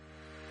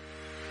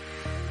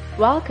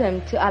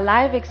Welcome to our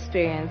live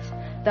experience,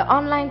 the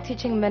online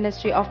teaching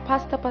ministry of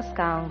Pastor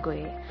Pascal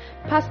Ngwe.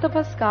 Pastor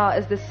Pascal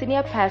is the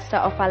senior pastor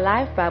of our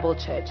Life Bible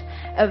Church,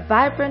 a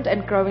vibrant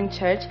and growing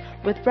church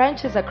with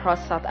branches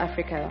across South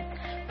Africa.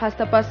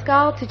 Pastor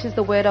Pascal teaches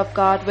the Word of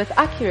God with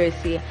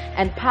accuracy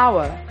and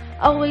power,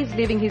 always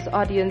leaving his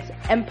audience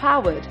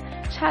empowered,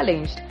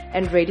 challenged,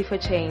 and ready for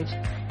change.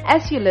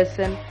 As you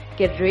listen,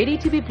 get ready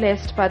to be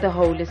blessed by the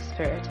Holy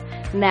Spirit.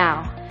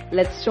 Now,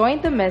 let's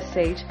join the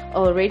message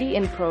already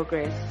in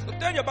progress. So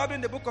turn your Bible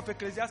in the book of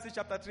Ecclesiastes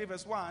chapter 3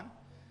 verse 1.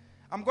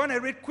 I'm going to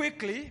read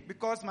quickly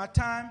because my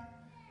time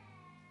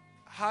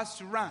has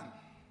to run.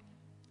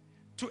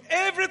 To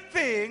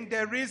everything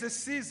there is a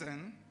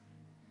season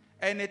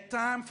and a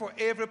time for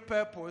every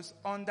purpose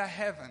under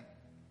heaven.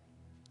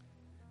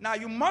 Now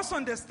you must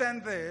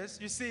understand this.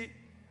 You see,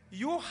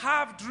 you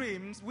have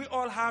dreams. We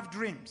all have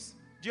dreams.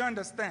 Do you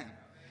understand?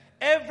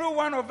 Every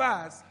one of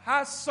us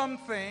has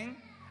something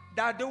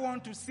that they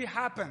want to see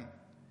happen.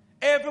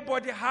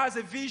 Everybody has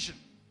a vision.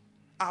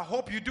 I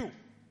hope you do.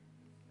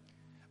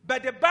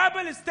 But the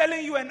Bible is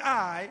telling you and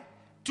I,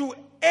 to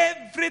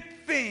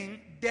everything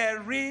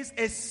there is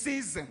a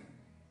season.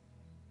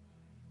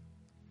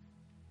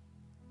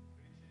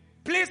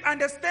 Please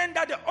understand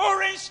that the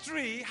orange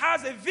tree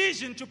has a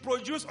vision to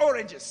produce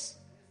oranges.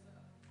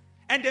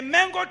 And the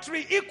mango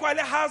tree equally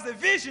has a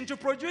vision to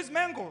produce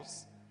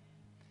mangoes.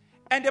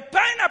 And the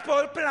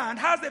pineapple plant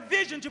has a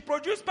vision to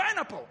produce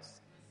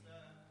pineapples.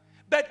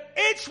 But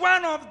each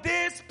one of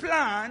these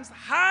plants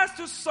has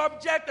to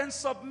subject and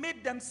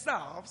submit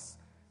themselves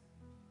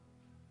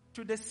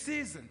to the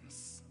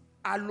seasons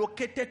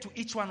allocated to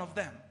each one of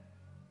them.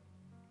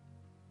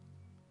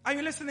 Are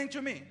you listening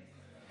to me?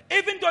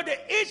 Even though they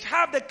each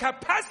have the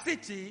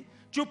capacity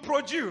to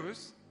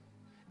produce,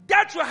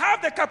 that you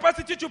have the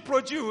capacity to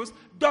produce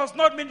does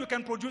not mean you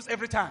can produce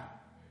every time.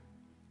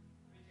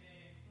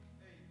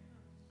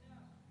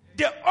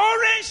 The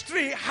orange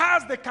tree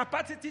has the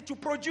capacity to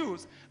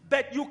produce,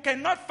 but you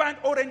cannot find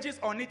oranges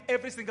on it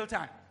every single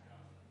time.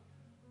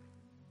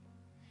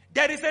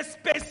 There is a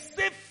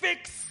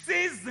specific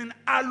season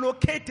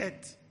allocated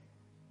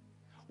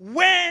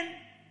when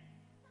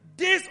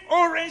this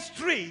orange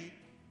tree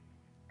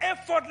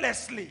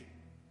effortlessly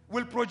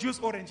will produce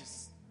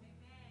oranges.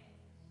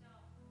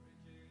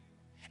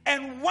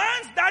 And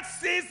once that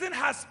season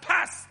has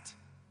passed,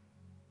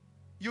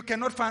 you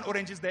cannot find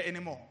oranges there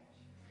anymore.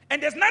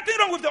 And there's nothing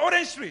wrong with the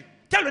orange tree.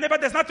 Tell your neighbor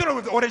there's nothing wrong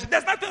with the orange tree.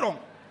 There's nothing wrong.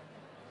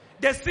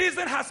 The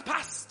season has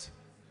passed.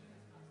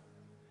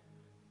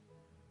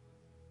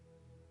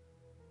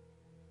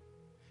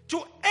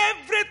 To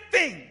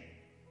everything,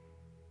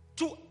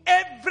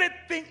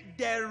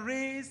 there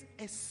is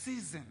a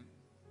season.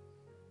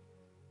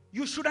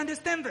 You should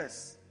understand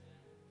this.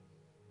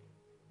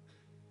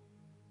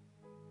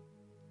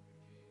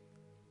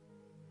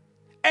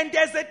 And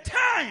there's a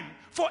time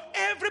for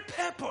every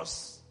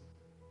purpose.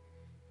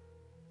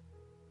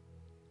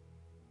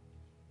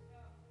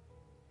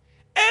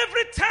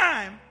 Every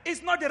time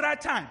is not the right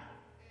time.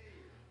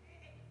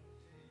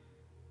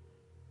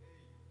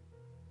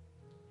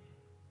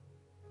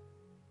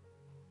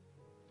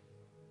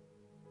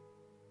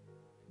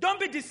 Don't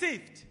be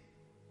deceived.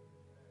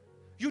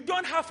 You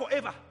don't have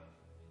forever.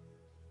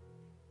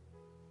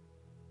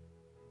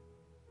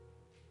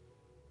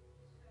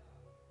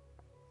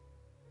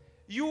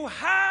 You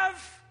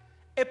have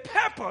a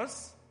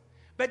purpose,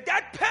 but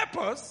that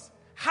purpose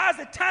has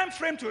a time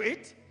frame to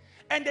it,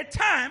 and the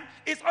time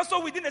is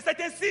also within a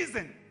certain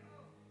season.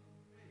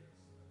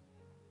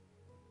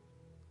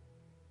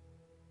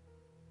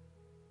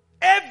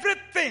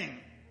 Everything.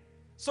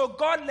 So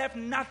God left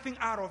nothing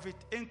out of it,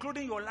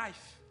 including your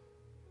life.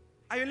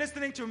 Are you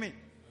listening to me?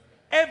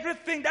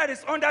 Everything that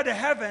is under the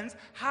heavens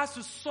has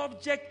to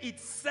subject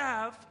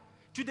itself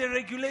to the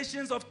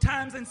regulations of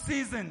times and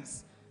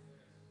seasons.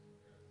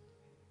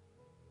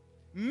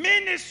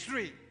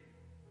 Ministry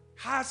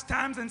has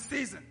times and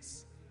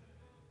seasons.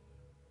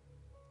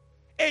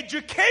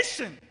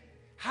 Education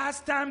has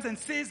times and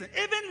seasons.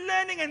 Even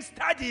learning and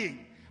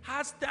studying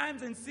has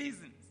times and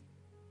seasons.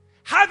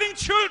 Having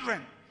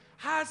children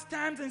has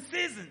times and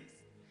seasons.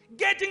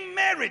 Getting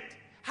married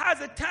has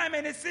a time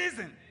and a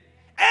season.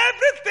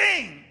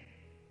 Everything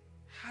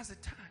has a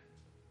time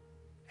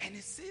and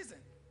a season.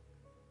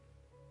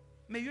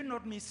 May you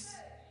not miss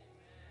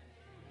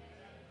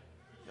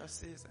your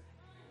season.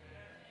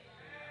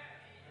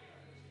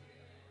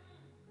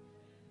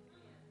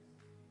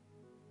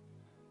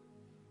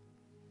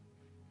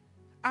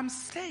 I'm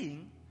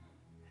saying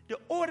the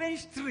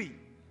orange tree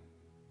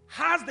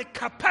has the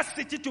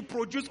capacity to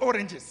produce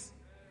oranges.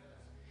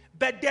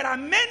 But there are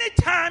many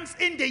times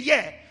in the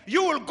year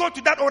you will go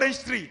to that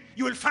orange tree,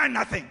 you will find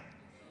nothing.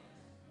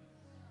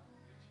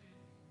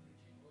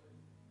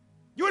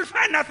 You will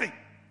find nothing.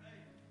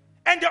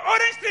 And the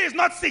orange tree is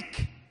not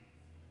sick.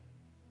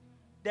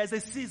 There's a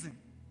season.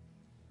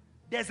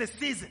 There's a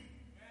season.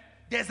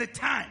 There's a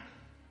time.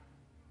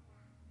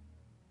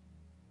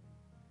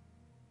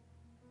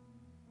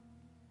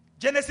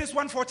 Genesis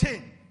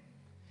 1:14.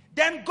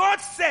 Then God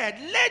said,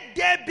 let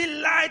there be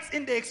lights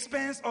in the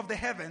expanse of the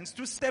heavens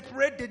to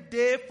separate the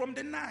day from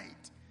the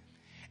night.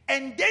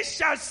 And they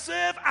shall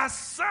serve as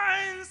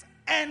signs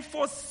and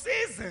for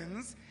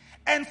seasons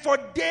and for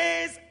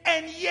days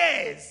and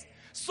years.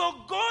 So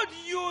God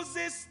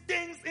uses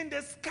things in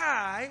the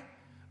sky.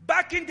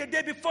 Back in the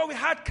day before we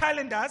had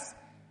calendars,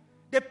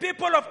 the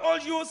people of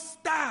old used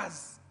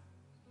stars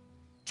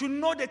to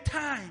know the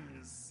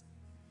times.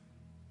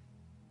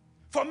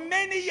 For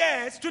many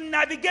years, to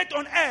navigate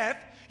on earth,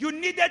 you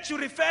needed to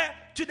refer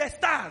to the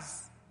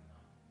stars.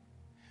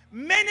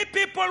 Many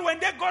people, when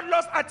they got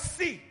lost at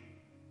sea,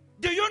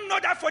 do you know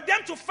that for them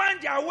to find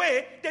their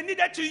way, they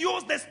needed to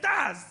use the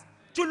stars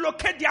to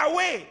locate their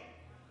way?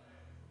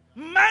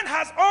 Man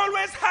has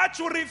always had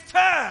to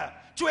refer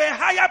to a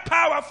higher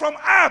power from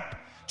up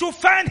to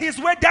find his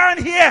way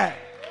down here.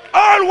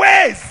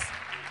 Always.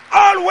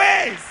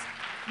 Always.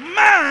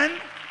 Man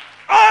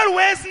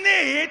always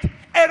need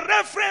a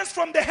reference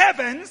from the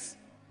heavens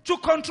to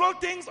control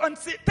things on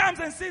times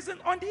and seasons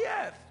on the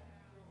earth.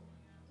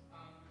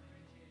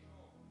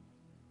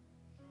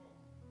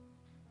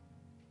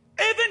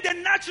 Even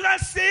the natural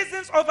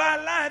seasons of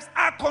our lives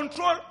are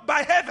controlled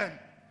by heaven.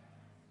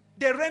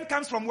 The rain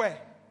comes from where?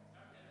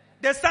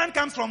 The sun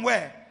comes from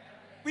where?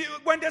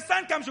 When the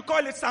sun comes, you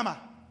call it summer.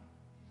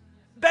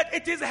 But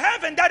it is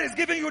heaven that is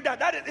giving you that.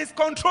 That is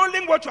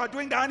controlling what you are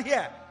doing down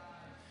here.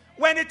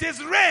 When it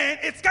is rain,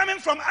 it's coming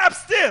from up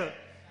still.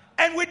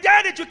 And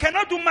without it, you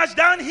cannot do much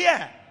down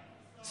here.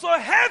 So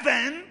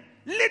heaven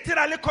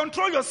literally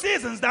control your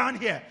seasons down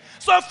here.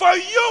 So for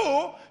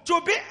you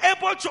to be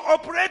able to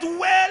operate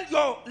well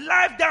your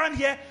life down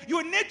here,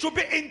 you need to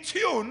be in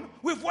tune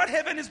with what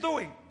heaven is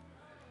doing.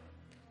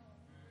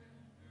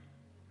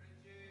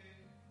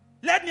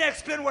 Let me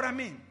explain what I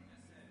mean.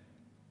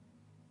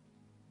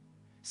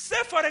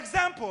 Say, for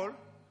example,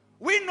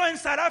 we know in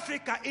South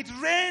Africa it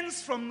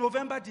rains from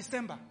November,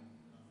 December.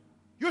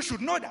 You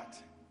should know that.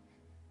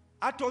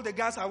 I told the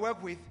guys I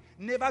work with,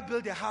 never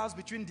build a house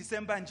between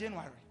December and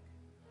January.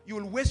 You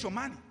will waste your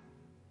money.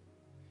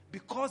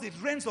 Because it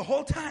rains the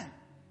whole time.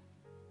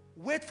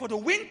 Wait for the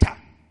winter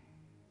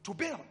to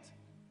build.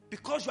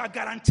 Because you are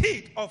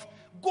guaranteed of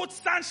good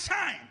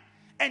sunshine.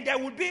 And there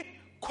will be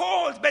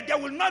cold, but there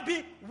will not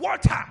be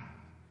water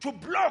to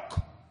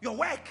block your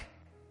work.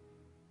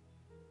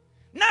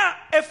 Now,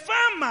 a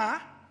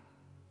farmer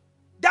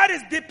that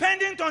is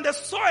dependent on the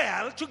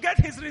soil to get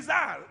his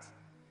results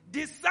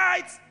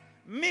decides,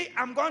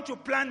 I'm going to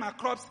plant my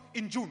crops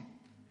in June.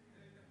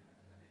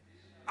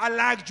 I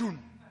like June.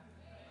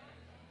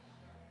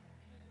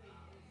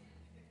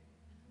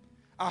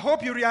 I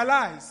hope you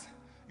realize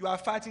you are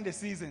fighting the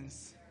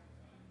seasons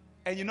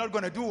and you're not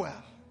going to do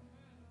well.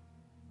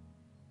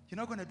 You're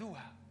not going to do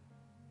well.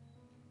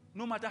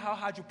 No matter how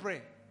hard you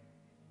pray.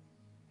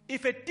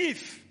 If a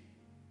thief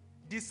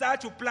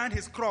decides to plant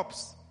his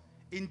crops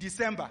in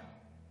December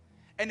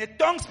and a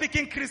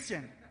tongue-speaking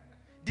Christian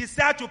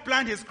decides to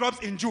plant his crops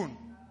in June,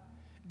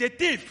 the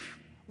thief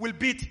will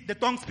beat the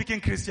tongue-speaking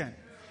Christian.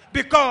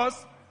 Because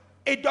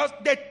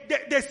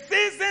the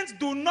seasons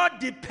do not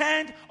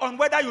depend on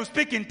whether you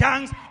speak in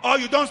tongues or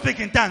you don't speak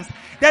in tongues.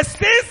 The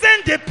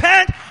seasons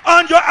depend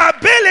on your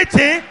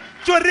ability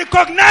to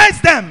recognize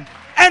them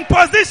and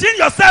position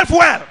yourself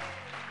well.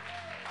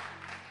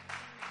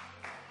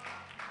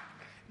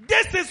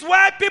 This is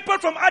why people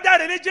from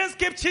other religions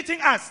keep cheating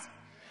us.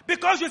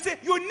 Because you see,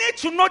 you need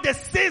to know the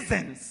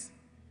seasons.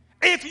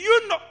 If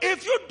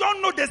you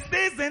don't know the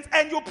seasons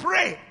and you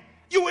pray,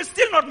 you will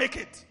still not make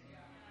it.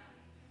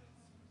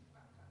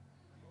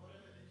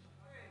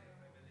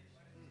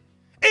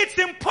 It's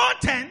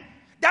important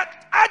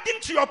that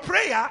adding to your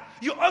prayer,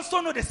 you also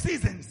know the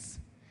seasons.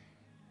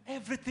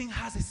 Everything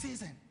has a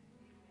season.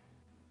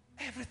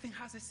 Everything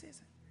has a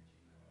season.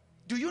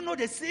 Do you know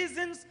the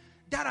seasons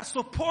that are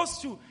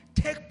supposed to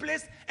take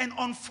place and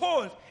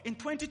unfold in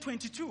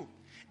 2022?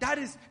 That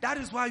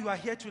is why you are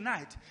here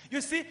tonight.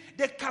 You see,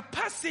 the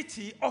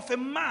capacity of a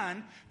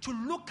man to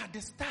look at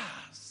the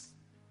stars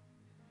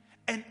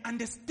and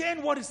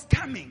understand what is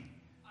coming,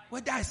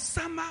 whether it's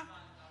summer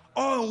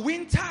or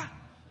winter,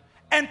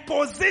 and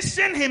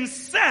position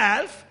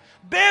himself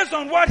based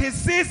on what he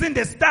sees in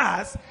the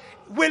stars,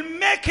 will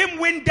make him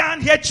win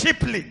down here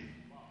cheaply.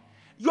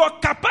 Your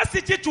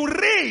capacity to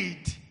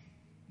read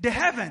the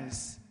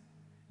heavens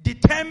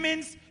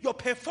determines your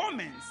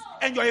performance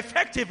and your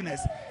effectiveness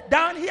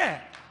down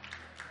here.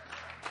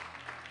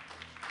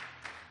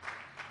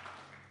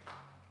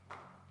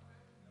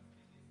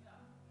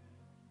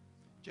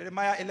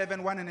 Jeremiah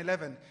 11:1 and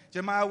 11.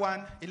 Jeremiah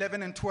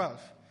 1:11 and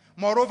 12.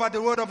 Moreover,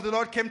 the word of the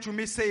Lord came to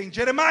me saying,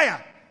 Jeremiah,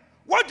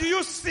 what do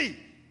you see?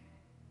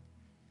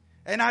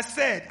 And I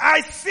said,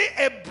 I see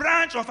a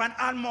branch of an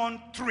almond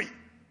tree.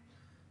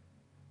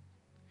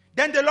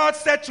 Then the Lord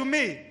said to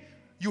me,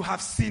 you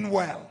have seen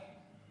well.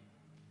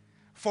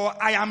 For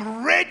I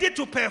am ready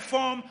to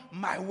perform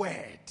my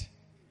word.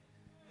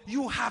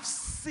 You have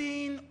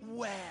seen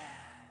well.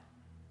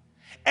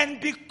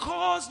 And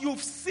because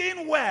you've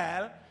seen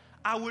well,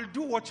 I will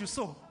do what you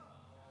saw.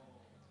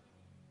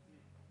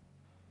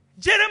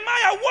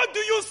 Jeremiah, what do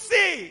you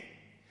see?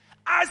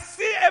 I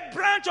see a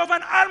branch of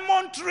an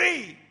almond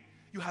tree.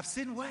 You have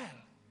seen well.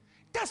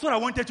 That's what I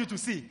wanted you to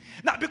see.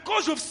 Now,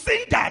 because you've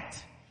seen that,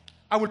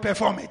 I will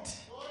perform it.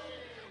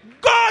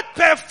 God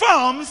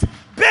performs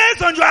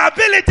based on your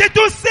ability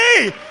to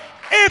see.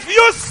 If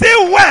you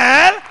see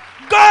well,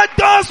 God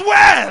does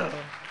well.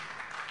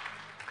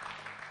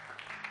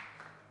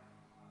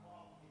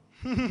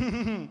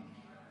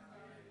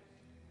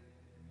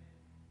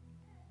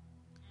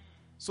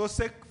 So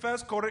say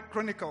First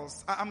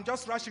Chronicles. I'm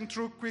just rushing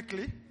through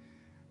quickly.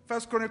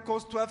 First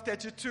Chronicles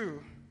 12:32.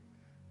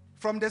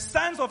 From the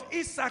sons of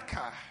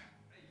Issachar,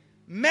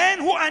 men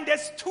who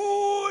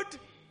understood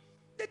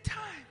the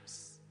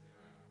times.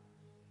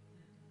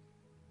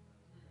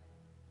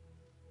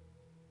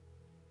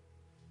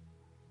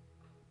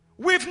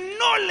 With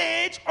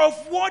knowledge of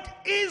what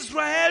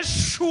Israel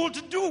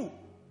should do.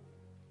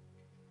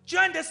 Do you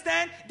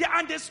understand? They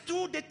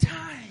understood the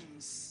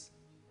times.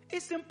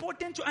 It's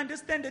important to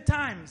understand the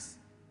times.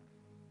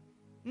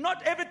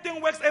 Not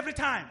everything works every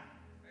time.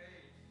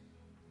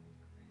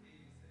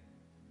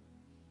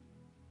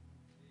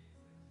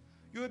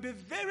 You will be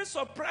very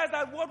surprised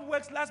that what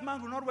works last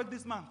month will not work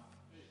this month.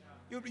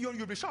 You'll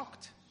be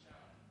shocked.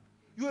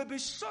 You will be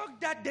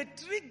shocked that the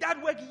trick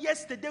that worked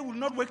yesterday will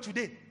not work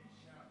today.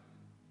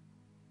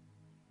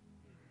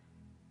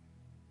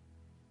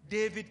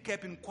 David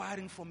kept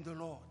inquiring from the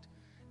Lord.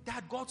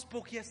 That God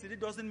spoke yesterday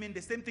doesn't mean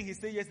the same thing he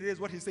said yesterday is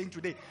what he's saying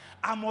today.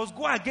 I must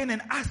go again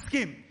and ask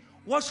him,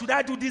 what should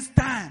I do this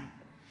time?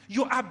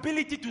 Your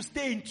ability to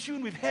stay in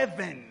tune with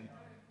heaven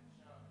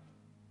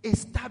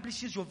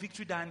establishes your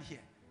victory down here.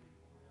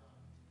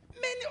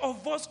 Many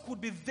of us could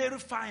be very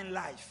far in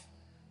life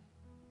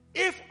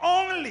if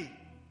only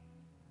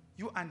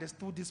you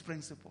understood this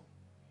principle.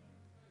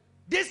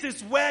 This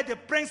is where the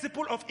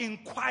principle of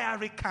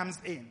inquiry comes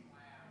in.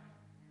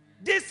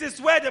 This is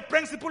where the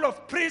principle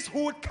of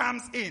priesthood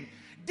comes in.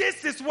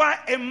 This is why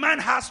a man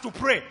has to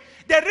pray.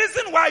 The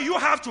reason why you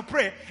have to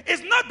pray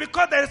is not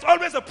because there is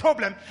always a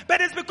problem,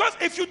 but it's because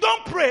if you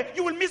don't pray,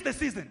 you will miss the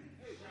season.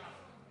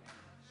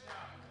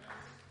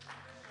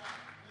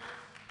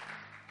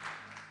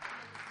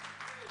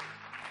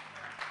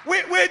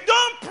 We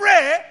don't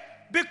pray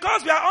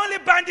because we are only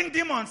binding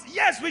demons.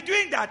 Yes, we're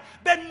doing that.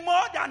 But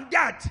more than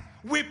that,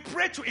 we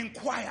pray to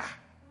inquire.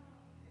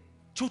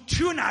 To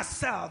tune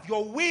ourselves.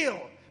 Your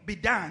will be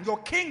done. Your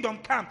kingdom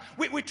come.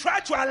 We try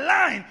to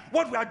align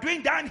what we are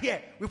doing down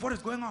here with what is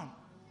going on.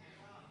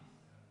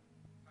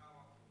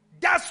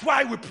 That's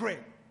why we pray.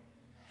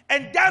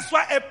 And that's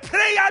why a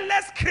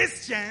prayerless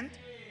Christian,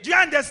 do you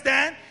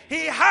understand?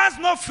 He has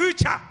no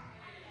future.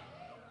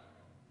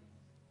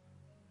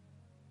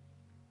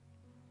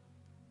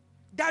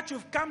 That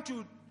you've come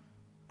to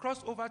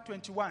cross over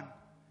 21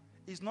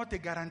 is not a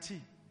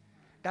guarantee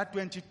that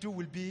 22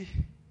 will be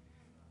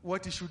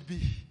what it should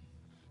be.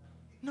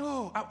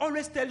 No, I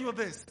always tell you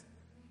this.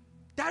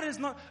 That is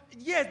not,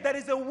 yes, there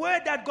is a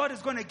word that God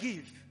is going to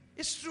give.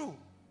 It's true.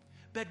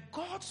 But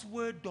God's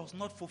word does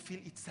not fulfill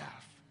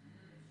itself.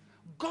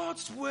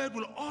 God's word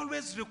will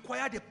always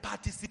require the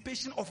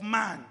participation of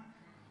man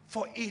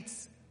for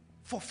its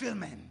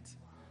fulfillment.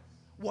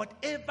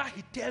 Whatever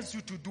he tells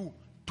you to do,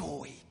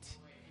 do it.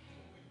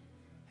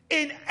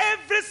 In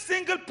every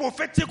single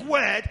prophetic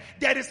word,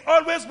 there is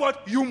always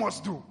what you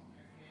must do.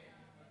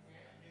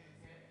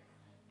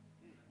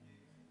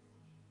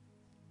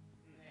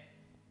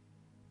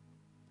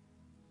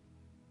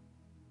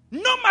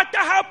 No matter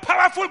how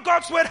powerful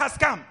God's word has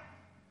come,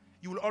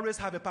 you will always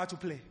have a part to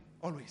play.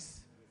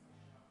 Always.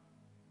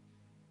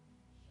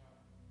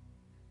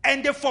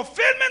 And the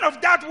fulfillment of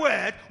that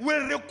word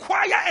will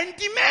require and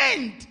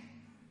demand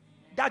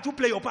that you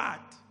play your part.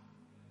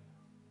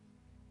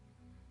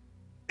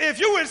 If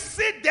you will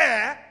sit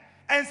there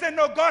and say,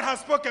 no, God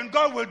has spoken,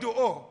 God will do.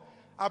 Oh,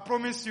 I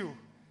promise you,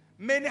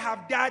 many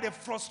have died a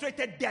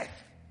frustrated death,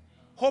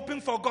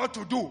 hoping for God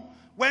to do.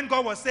 When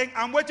God was saying,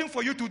 I'm waiting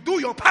for you to do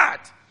your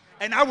part,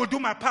 and I will do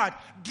my part.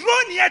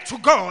 Draw near to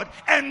God,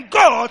 and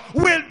God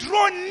will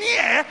draw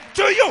near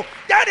to you.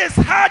 That is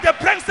how the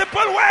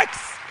principle works.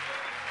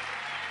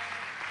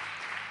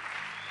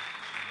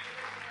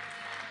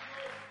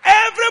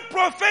 Every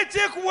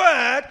prophetic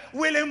word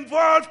will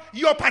involve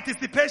your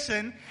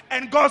participation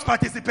and God's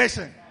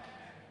participation.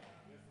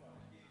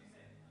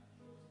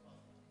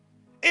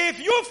 If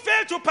you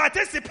fail to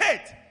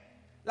participate,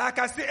 like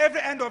I see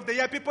every end of the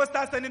year, people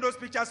start sending those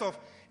pictures of,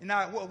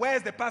 where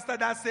is the pastor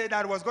that said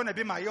that was going to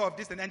be my year of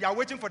this? And they are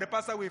waiting for the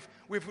pastor with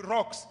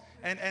rocks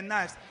and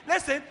knives.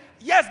 Listen,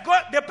 yes,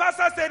 God, the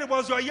pastor said it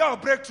was your year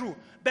of breakthrough.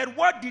 But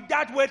what did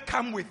that word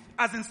come with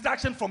as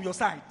instruction from your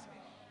side?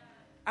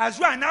 As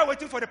you are now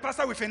waiting for the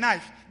pastor with a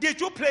knife, did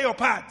you play your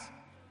part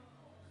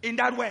in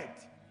that word?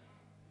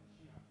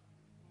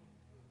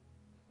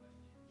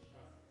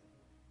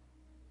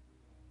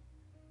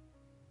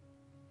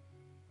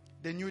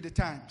 They knew the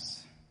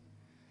times.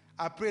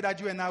 I pray that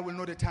you and I will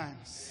know the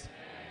times.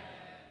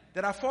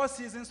 There are 4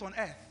 seasons on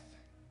earth,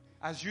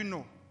 as you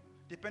know,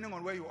 depending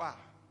on where you are.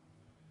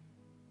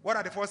 What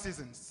are the 4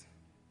 seasons?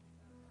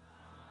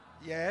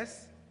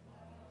 Yes.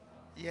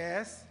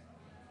 Yes.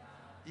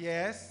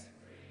 Yes.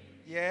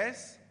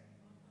 Yes.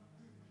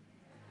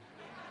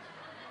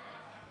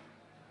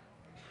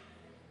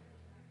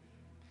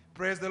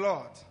 Praise the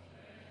Lord.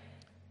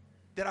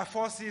 There are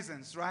 4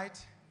 seasons, right?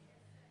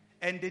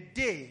 And the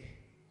day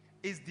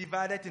is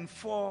divided in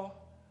 4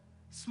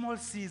 small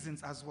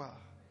seasons as well.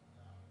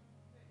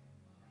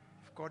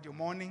 You've got your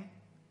morning,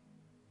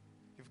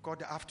 you've got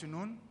the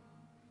afternoon,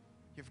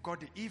 you've got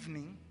the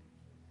evening,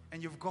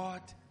 and you've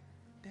got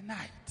the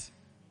night.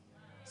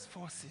 It's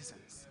 4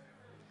 seasons.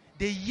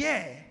 The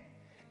year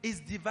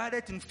is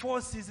divided in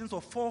 4 seasons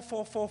of 4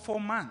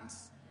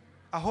 months.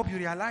 I hope you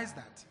realize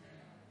that.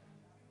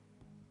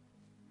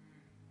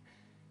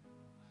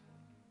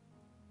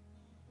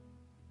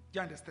 Do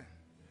you understand?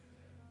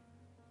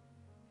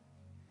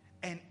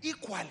 And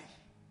equally,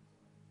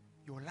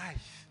 your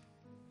life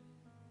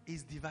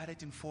is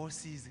divided in 4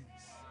 seasons.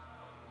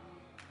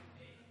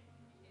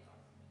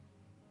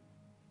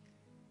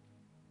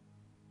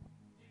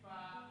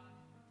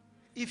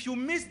 If you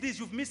miss this,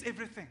 you've missed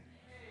everything.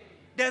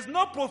 There's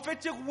no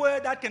prophetic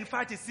word that can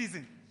fight a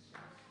season.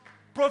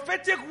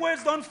 Prophetic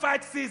words don't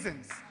fight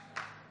seasons.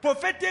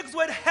 Prophetic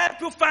words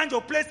help you find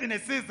your place in a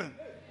season.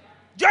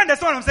 Do you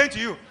understand what I'm saying to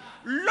you?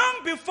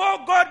 Long before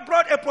God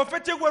brought a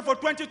prophetic word for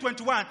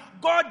 2021,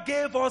 God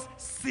gave us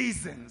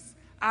seasons.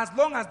 As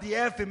long as the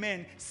earth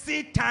remained,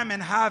 seed time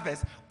and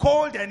harvest,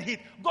 cold and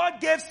heat.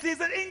 God gave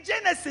seasons in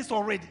Genesis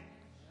already.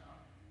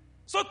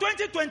 So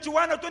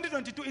 2021 or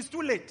 2022 is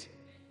too late.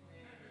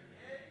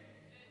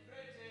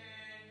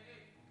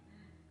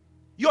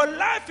 Your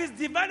life is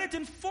divided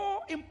in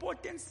 4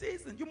 important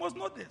seasons. You must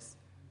know this.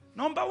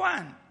 Number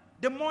 1,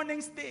 the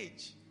morning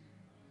stage.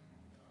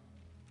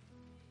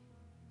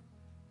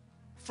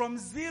 From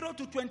 0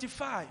 to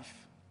 25,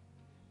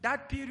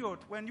 that period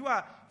when you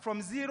are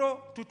from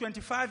 0 to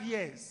 25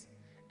 years,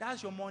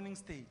 that's your morning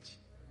stage.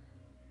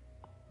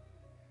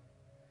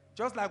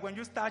 Just like when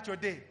you start your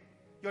day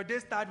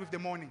starts with the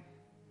morning.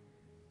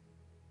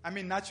 I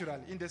mean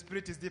naturally. In the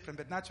spirit is different,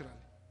 but naturally.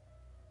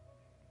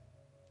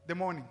 The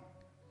morning.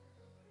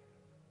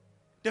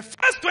 The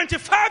first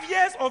 25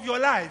 years of your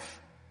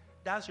life,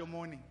 that's your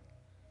morning.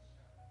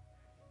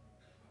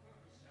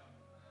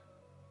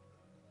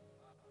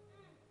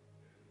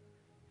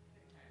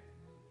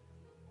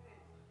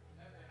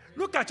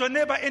 Look at your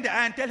neighbor in the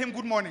eye and tell him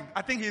good morning.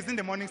 I think he's in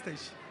the morning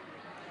stage.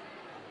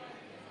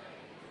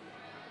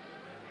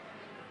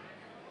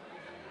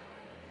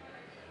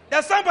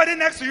 There's somebody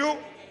next to you.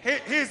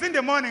 He's in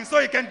the morning, so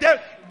you can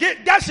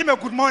dash him a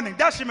good morning.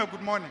 Dash him a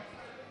good morning.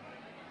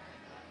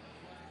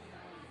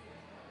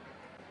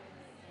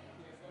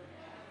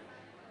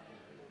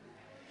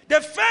 The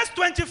first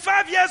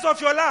 25 years of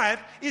your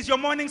life is your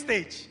morning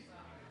stage.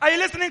 Are you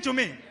listening to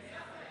me?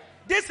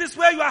 This is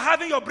where you are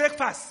having your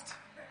breakfast.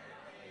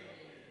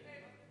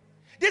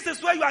 This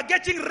is where you are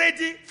getting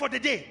ready for the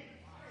day.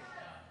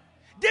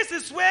 This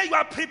is where you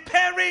are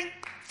preparing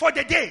for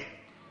the day.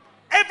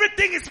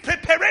 Everything is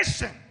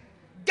preparation.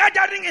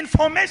 Gathering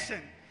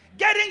information.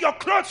 Getting your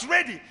clothes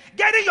ready.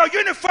 Getting your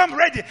uniform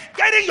ready.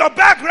 Getting your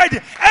bag ready.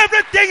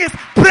 Everything is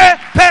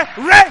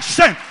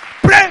preparation.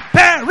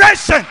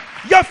 Preparation.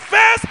 Your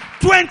first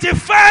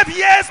 25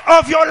 years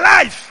of your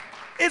life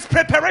is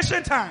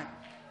preparation time.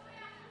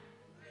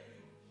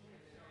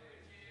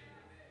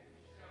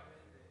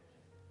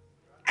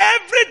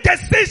 Every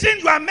decision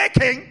you are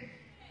making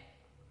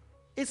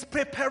is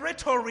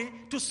preparatory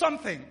to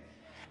something.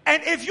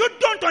 And if you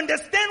don't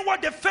understand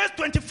what the first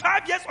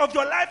 25 years of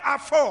your life are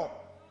for,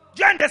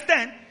 do you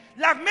understand?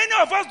 Like many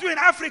of us do in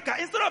Africa,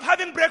 instead of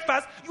having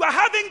breakfast, you are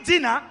having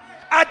dinner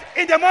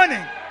in the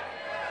morning.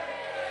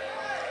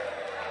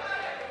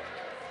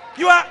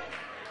 You are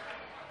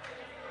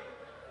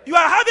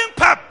having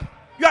pap.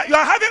 You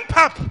are having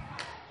pap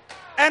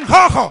and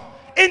ho-ho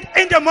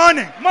in the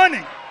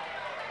morning.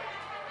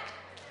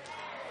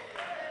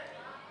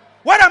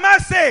 What am I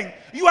saying?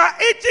 You are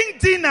eating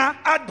dinner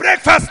at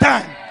breakfast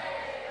time.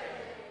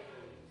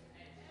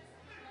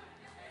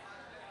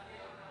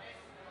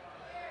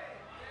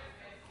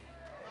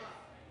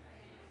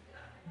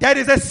 There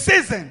is a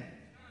season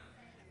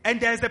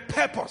and there is a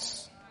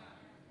purpose.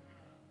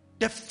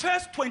 The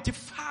first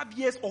 25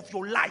 years of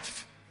your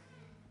life,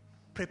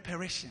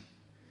 preparation.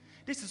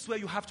 This is where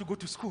you have to go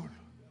to school.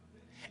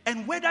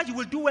 And whether you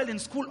will do well in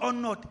school or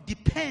not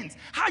depends.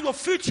 How your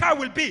future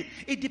will be.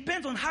 It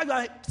depends on how you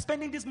are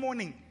spending this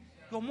morning.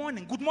 Your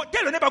morning. Good morning.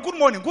 Tell your neighbor, good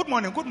morning, good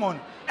morning, good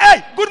morning.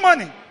 Hey, good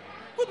morning.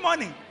 Good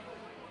morning.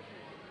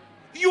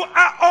 You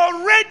are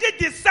already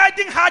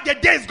deciding how the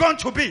day is going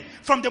to be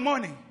from the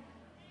morning.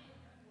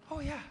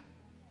 Oh yeah.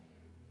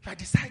 You are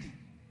deciding.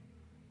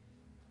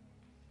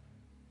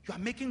 You are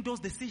making those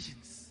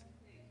decisions.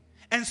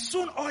 And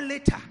soon or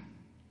later,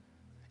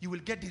 you will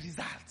get the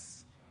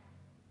results.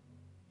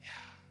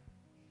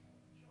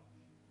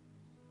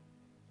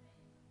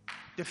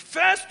 The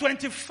first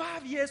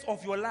 25 years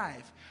of your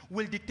life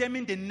will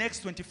determine the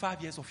next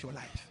 25 years of your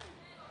life.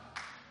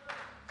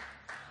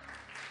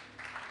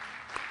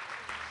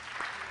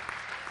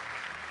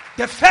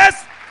 The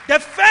first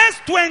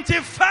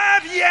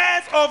 25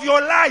 years of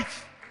your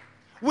life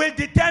will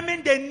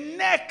determine the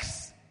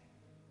next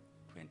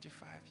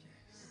 25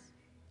 years.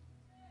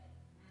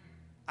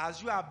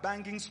 As you are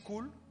banging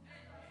school,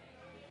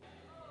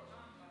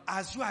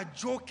 as you are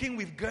joking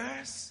with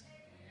girls,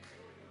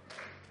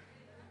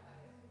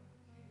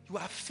 you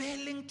are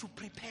failing to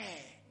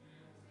prepare.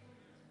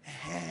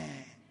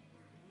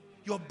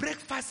 Your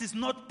breakfast is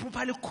not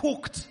properly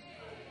cooked.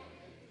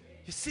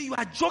 You see, you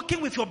are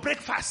joking with your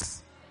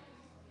breakfast.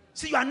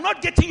 See, you are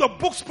not getting your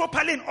books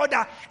properly in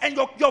order, and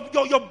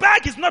your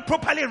bag is not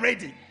properly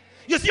ready.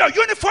 You see, your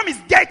uniform is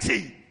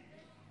dirty.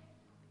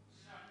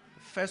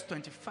 The first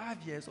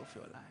 25 years of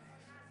your life.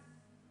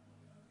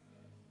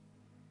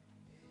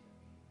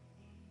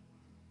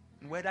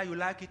 Whether you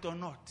like it or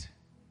not,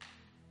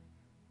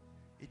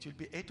 it will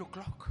be 8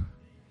 o'clock,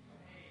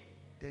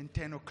 then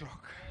 10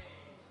 o'clock.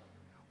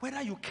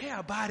 Whether you care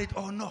about it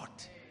or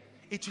not,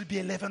 it will be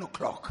 11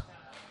 o'clock.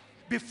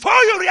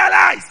 Before you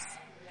realize,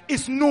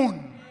 it's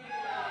noon.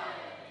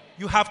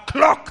 You have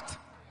clocked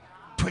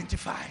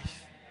 25.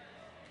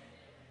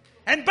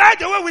 And by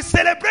the way, we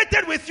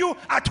celebrated with you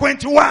at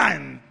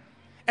 21.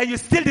 And you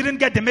still didn't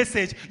get the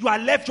message. You are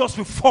left just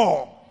with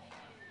 4.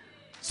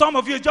 Some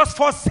of you just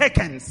 4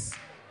 seconds.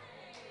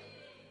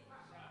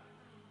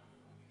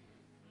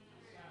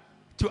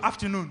 To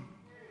afternoon.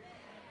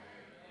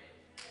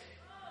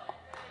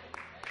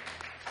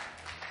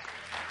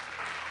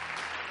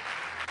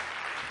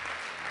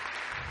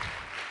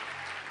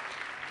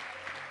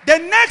 The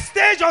next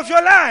stage of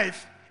your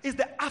life is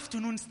the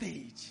afternoon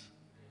stage.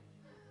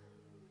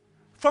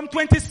 From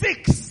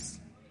 26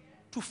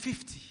 to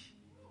 50.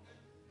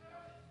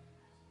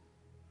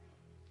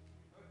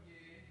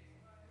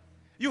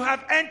 You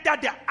have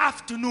entered the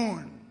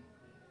afternoon.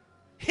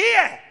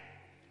 Here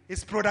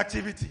is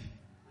productivity.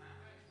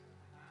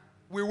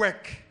 We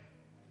work.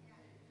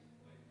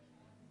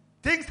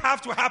 Things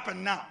have to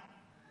happen now.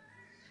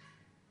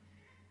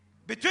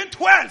 Between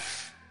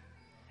 12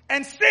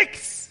 and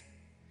 6,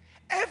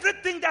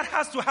 everything that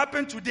has to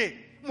happen today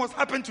must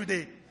happen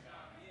today.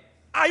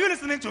 Are you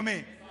listening to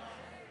me?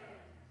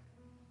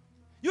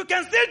 You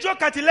can still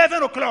joke at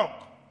 11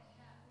 o'clock.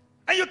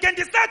 And you can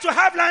decide to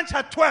have lunch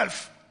at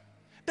 12.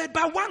 But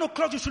by 1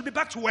 o'clock, you should be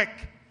back to work.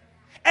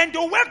 And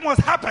the work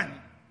must happen.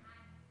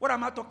 What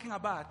am I talking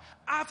about?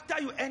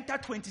 After you enter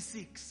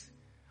 26,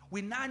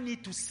 we now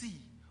need to see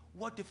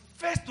what the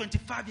first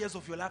 25 years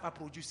of your life are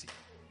producing.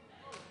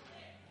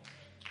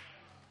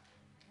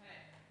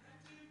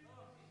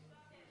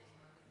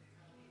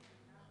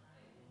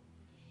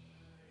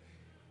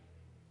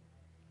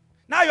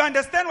 Now you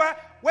understand why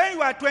when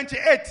you are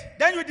 28,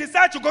 then you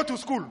decide to go to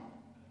school.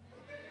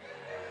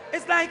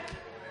 It's like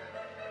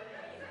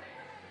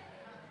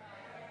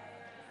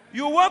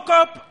you woke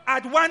up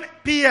at 1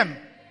 p.m.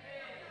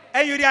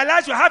 and you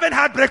realize you haven't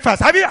had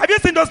breakfast. Have you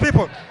seen those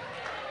people?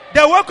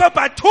 They woke up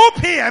at 2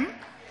 p.m.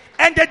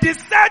 and they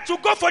decide to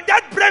go for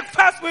that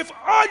breakfast with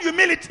all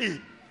humility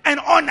and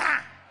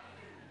honor.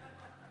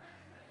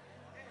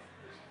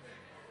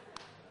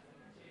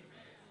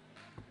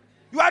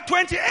 You are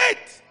 28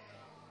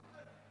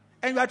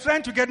 and you are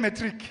trying to get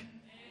matric.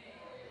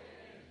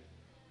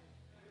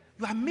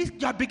 You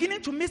are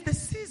beginning to miss the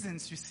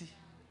seasons, you see.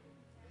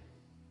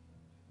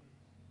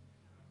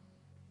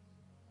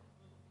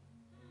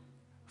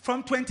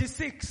 From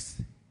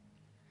 26,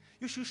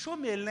 you should show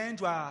me a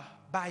land you are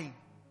buying.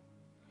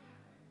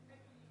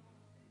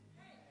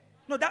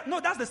 No,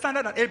 that's the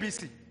standard at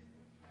ABC.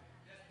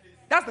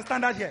 That's the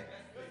standard here.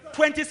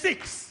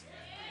 26.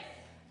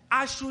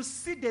 I should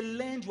see the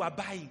land you are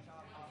buying.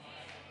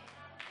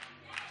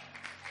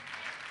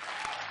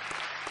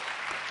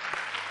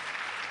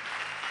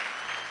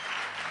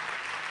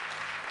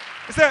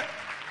 He said,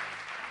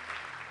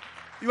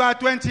 you are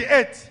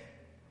 28.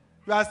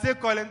 You are still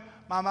calling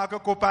Mama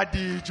Kopa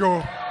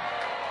Dijo.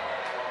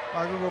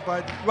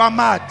 You are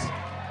mad.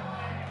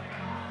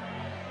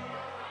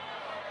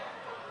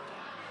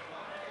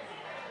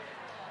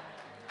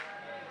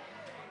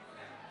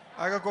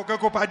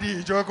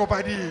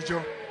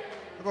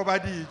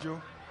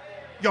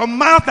 Your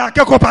mouth is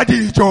Kopa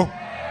Dijo.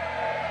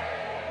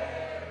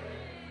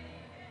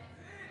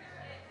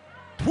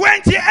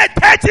 28,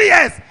 30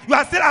 years, you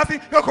are still asking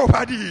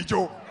Kopa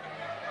Dijo.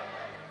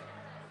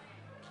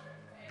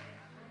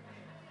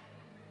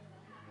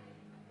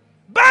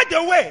 By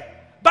the way,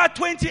 by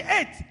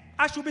 28,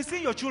 I should be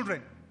seeing your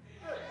children.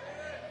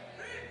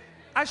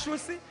 I should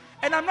see.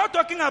 And I'm not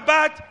talking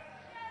about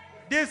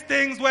these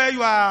things where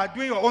you are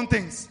doing your own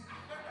things.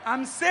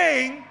 I'm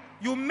saying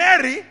you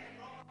marry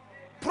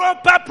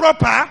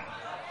proper.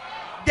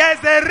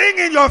 There's a ring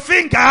in your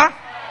finger.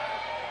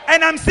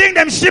 And I'm seeing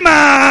them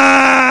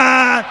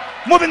shimmer.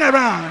 Moving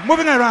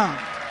around.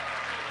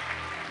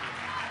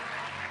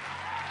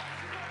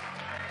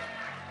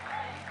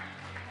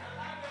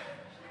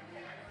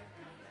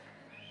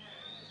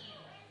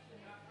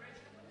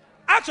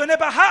 Ask your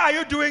neighbor, how are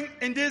you doing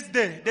in this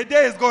day? The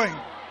day is going.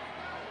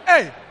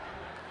 Hey.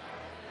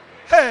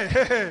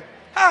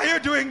 How are you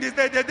doing this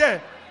day? The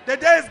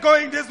day is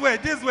going this way.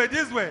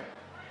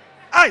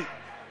 Aye.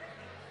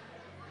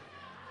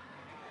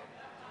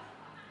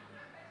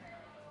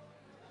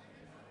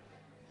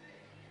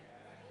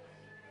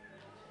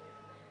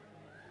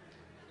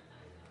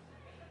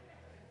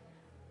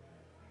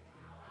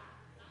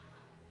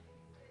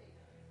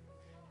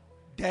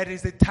 There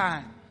is a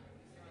time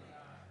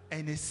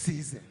and a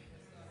season.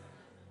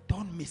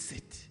 Don't miss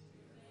it.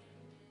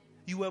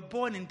 You were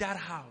born in that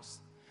house,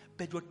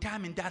 but your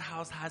time in that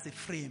house has a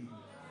frame.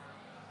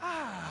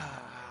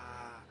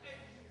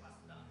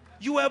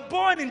 You were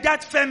born in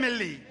that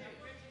family,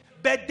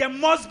 but there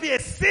must be a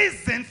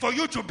season for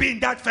you to be in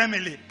that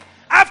family.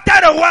 After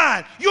a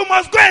while, you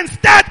must go and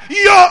start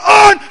your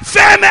own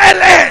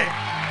family.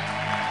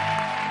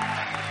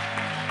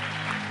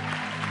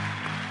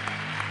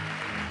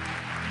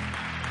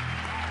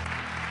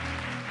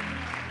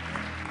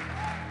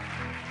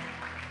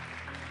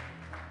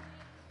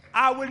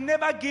 I will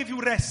never give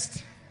you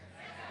rest.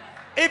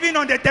 Even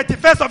on the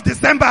 31st of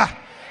December,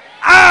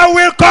 I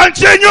will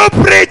continue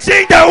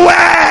preaching the word.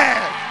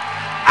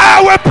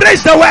 I will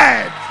preach the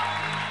word.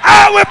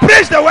 I will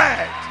preach the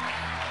word.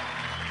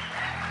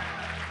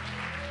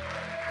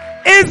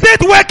 Is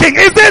it working?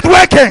 Is it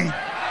working?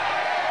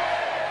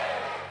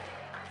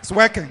 It's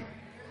working.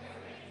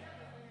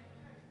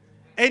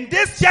 In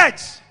this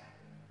church,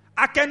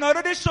 I can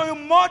already show you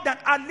more than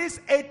at least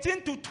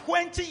 18 to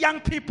 20 young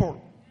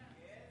people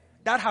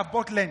that have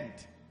bought land.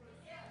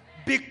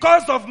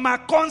 Because of my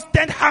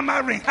constant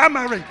hammering. I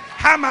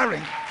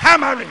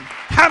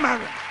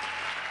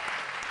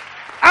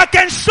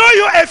can show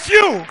you a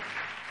few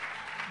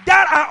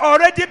that are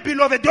already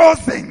below the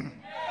dosing.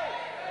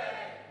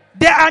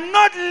 They are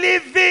not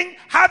living,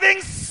 having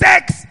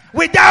sex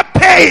without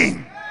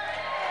paying.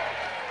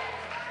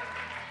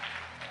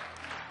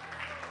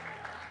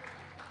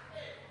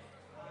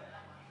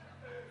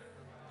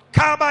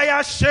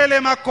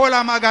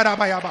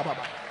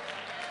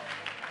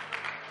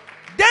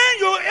 Then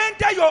you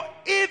enter your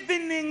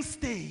evening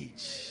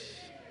stage.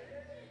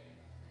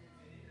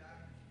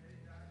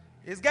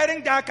 It's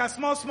getting darker,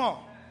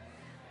 small.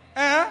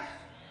 Hey.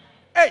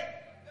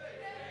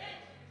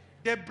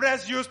 The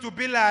breasts used to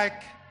be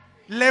like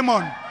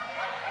lemon.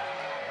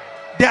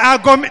 They are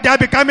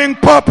becoming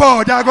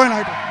purple. They are going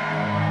like that.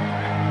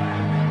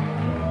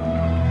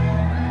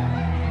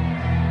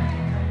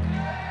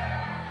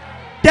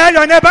 Tell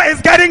your neighbor,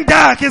 it's getting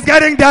dark. It's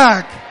getting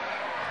dark.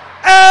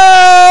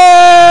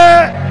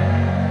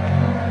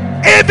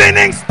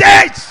 Evening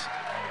stage.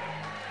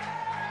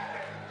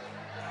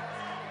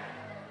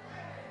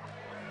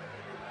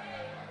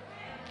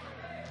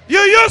 You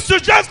used to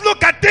just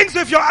look at things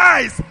with your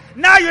eyes.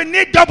 Now you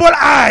need double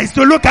eyes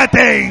to look at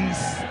things.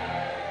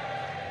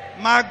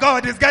 My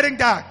God, it's getting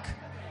dark.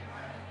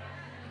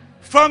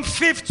 From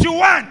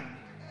 51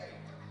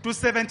 to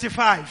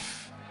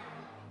 75.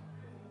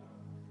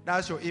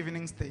 That's your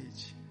evening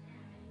stage.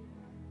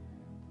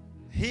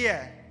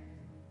 Here,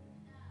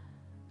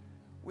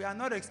 we are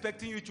not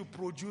expecting you to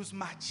produce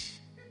much.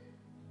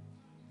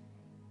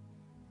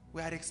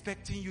 We are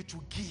expecting you to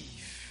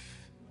give.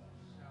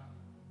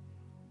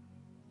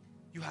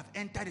 You have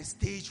entered a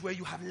stage where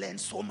you have learned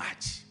so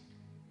much.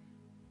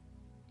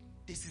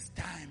 This is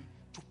time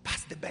to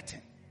pass the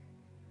baton.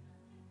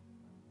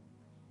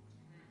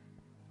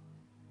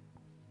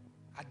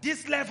 At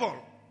this level,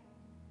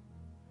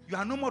 you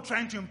are no more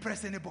trying to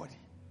impress anybody.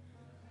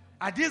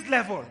 At this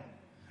level,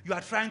 you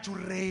are trying to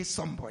raise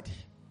somebody.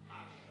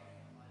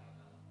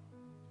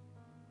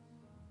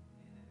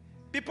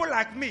 People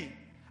like me,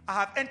 I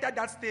have entered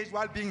that stage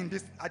while being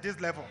at this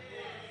level.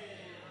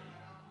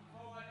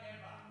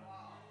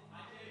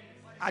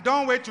 I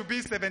don't wait to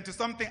be 70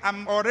 something.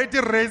 I'm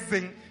already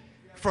raising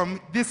from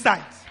this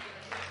side.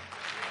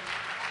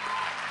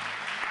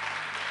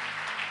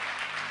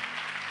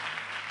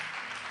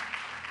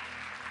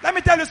 Let me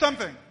tell you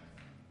something.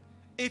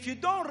 If you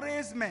don't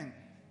raise men,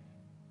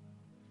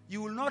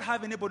 you will not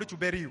have anybody to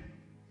bury you.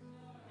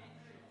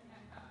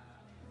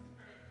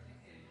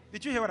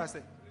 Did you hear what I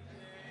said?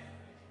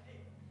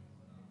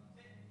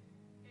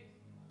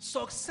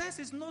 Success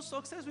is no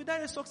success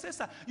without a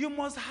successor. You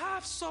must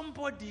have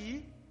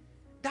somebody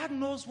that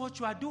knows what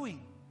you are doing.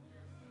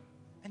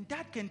 And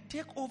that can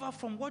take over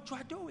from what you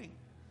are doing.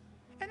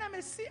 And I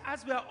may see,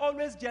 as we are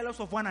always jealous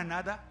of one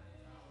another,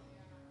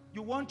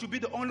 you want to be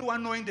the only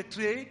one knowing the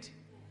trade.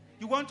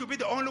 You want to be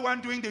the only one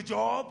doing the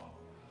job.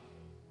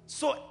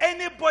 So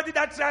anybody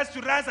that tries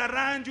to rise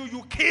around you,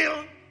 you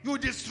kill, you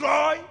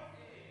destroy.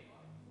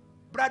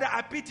 Brother,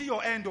 I pity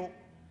your end.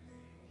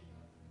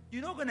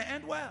 You're not going to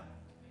end well.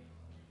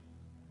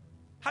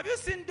 Have you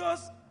seen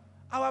those,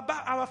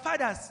 our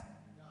fathers?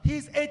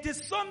 He's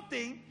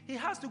 80-something. He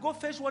has to go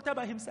fetch water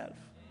by himself.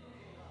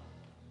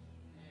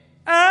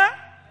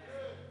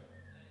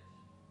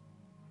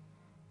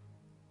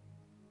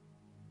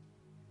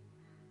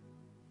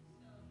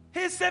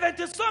 He's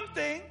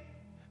 70-something,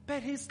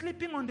 but he's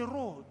sleeping on the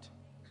road.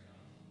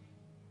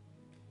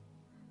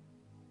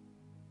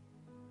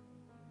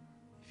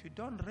 If you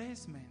don't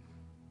raise men,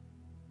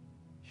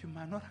 you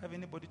might not have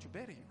anybody to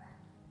bury you.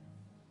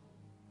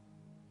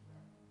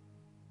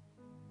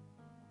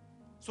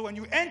 So when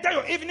you enter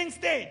your evening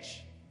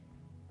stage,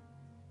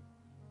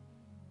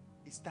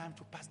 it's time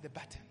to pass the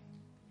baton,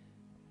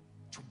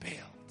 to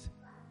build,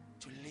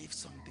 to leave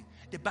something.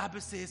 The Bible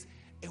says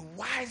a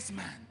wise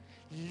man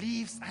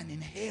leaves an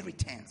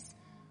inheritance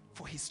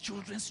for his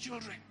children's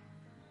children.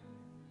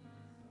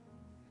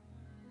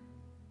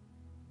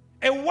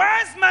 A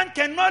wise man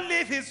cannot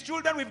leave his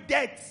children with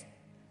debts.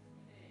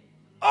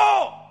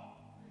 Oh!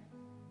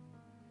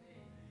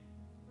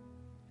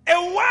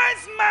 A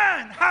wise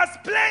man has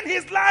planned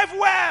his life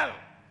well.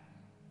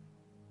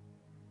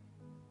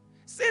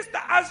 Sister,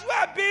 as you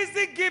are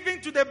busy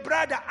giving to the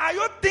brother, are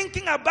you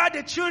thinking about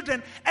the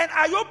children and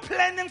are you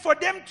planning for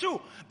them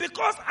too?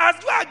 Because as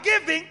you are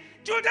giving,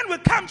 children will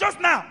come just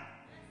now.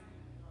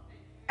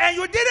 And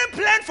you didn't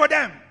plan for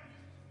them.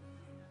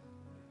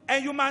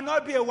 And you might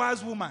not be a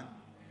wise woman.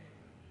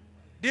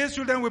 These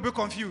children will be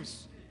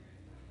confused.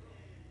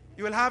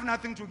 You will have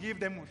nothing to give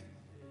them with.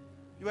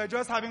 You are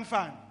just having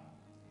fun.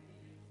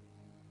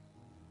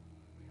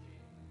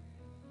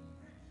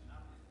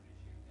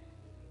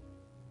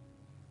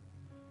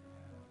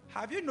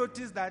 Have you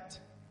noticed that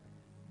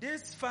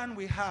this fun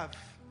we have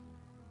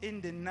in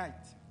the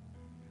night,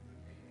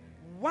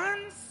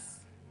 once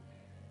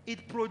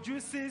it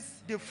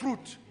produces the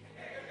fruit,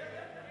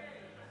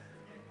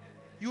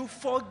 you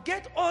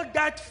forget all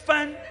that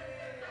fun.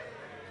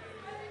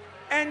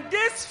 And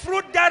this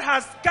fruit that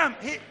has come,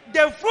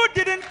 the fruit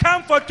didn't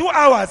come for 2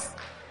 hours.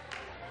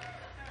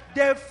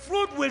 The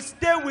fruit will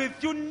stay with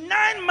you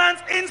 9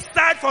 months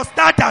inside for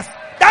starters.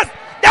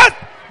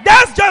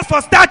 That's just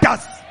for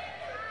starters.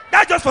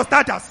 That's just for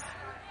starters.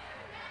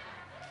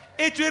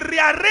 It will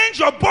rearrange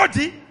your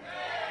body,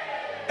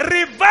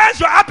 reverse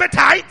your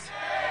appetite,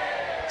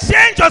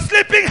 change your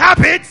sleeping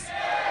habits,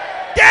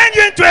 turn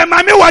you into a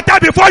mommy water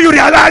before you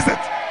realize it.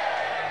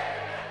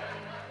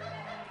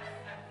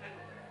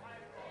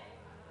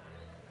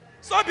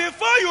 So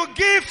before you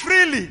give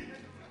freely,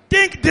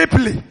 think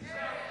deeply.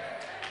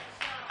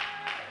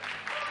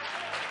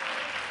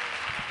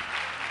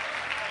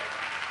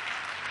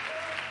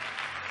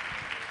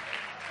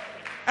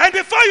 And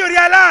before you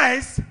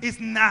realize, it's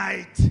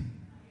night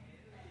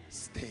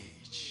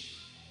stage.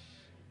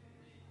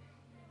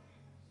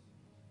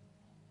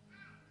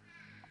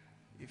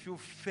 If you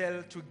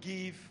fail to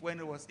give when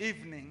it was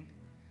evening,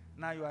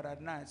 now you are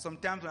at night.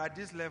 Sometimes at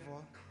this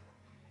level,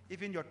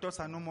 even your thoughts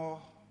are no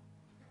more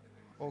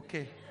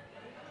okay.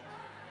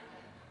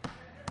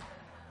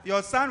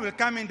 Your son will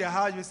come in the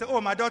house, you say,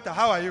 "Oh, my daughter,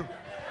 how are you?"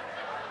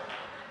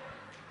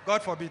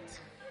 God forbid.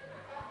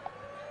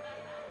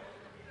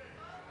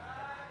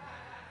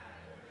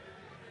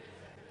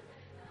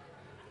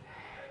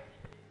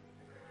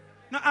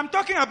 Now, I'm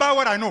talking about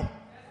what I know.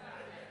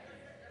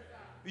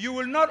 You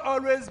will not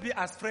always be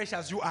as fresh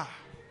as you are.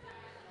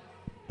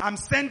 I'm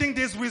sending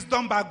this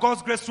wisdom by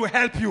God's grace to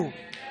help you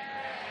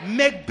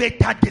make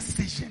better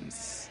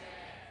decisions.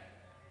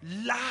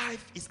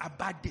 Life is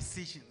about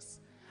decisions.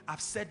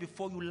 I've said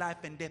before you, life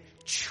and death.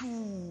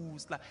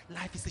 Choose.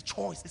 Life is a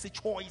choice. It's a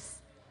choice.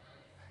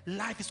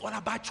 Life is all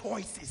about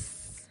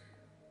choices.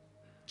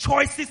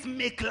 Choices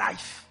make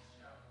life.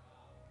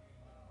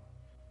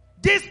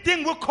 This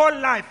thing we call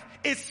life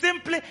is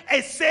simply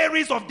a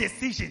series of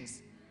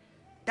decisions.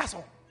 That's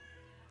all.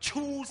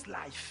 Choose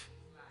life.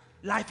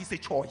 Life is a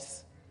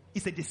choice.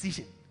 It's a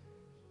decision.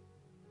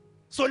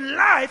 So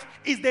life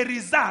is the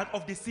result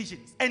of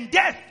decisions. And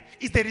death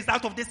is the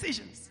result of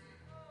decisions.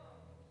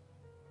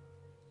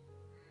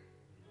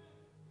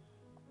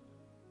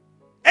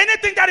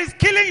 Anything that is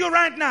killing you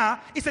right now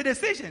is a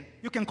decision.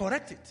 You can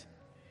correct it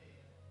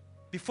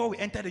before we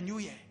enter the new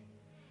year.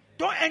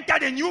 Don't enter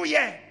the new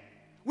year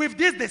with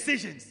these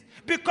decisions.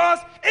 Because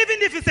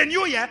even if it's a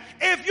new year,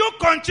 if you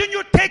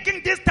continue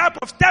taking this type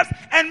of steps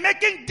and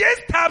making these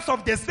types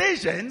of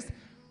decisions,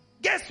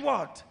 guess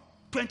what?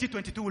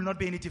 2022 will not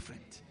be any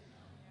different.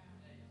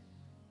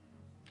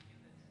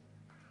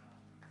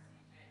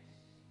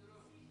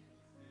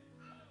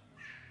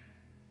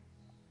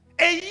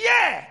 A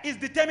year is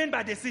determined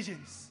by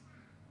decisions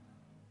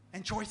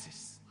and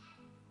choices.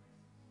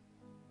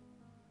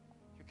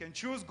 You can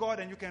choose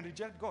God and you can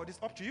reject God. It's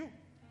up to you.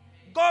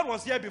 God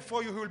was here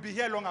before you. He will be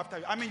here long after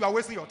you. I mean, you are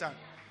wasting your time.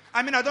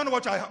 I mean, I don't know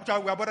what you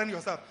are bothering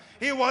yourself.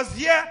 He was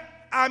here.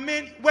 I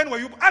mean, when were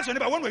you? Ask your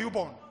neighbor, when were you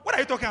born? What are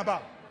you talking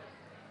about?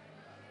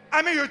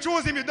 I mean, you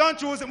choose him, you don't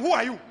choose him. Who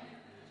are you?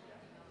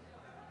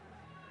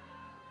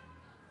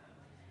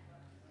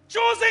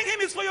 Choosing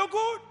him is for your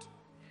good.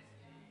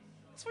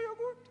 It's for your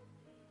good.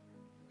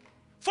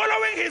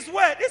 Following his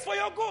word is for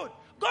your good.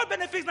 God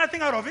benefits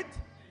nothing out of it.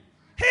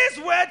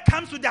 His word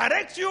comes to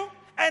direct you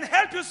and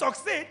help you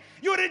succeed.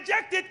 You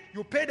reject it,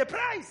 you pay the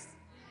price.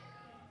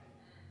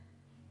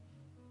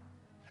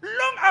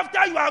 Long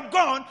after you are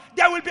gone,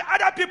 there will be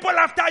other people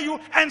after you,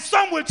 and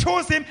some will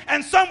choose him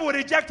and some will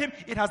reject him.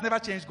 It has never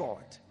changed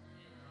God.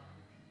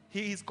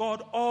 He is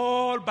God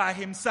all by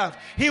himself.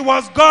 He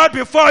was God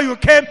before you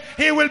came.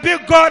 He will be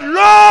God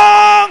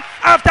long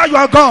after you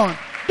are gone.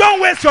 Don't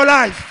waste your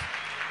life.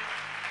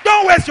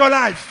 Don't waste your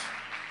life.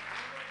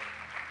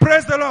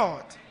 Praise the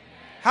Lord.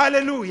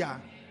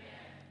 Hallelujah.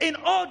 In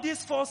all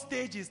these 4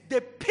 stages,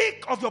 the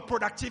peak of your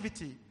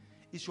productivity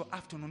is your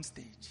afternoon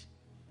stage.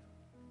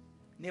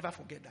 Never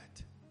forget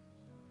that.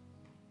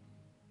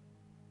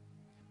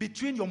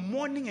 Between your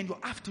morning and your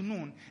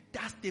afternoon,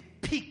 that's the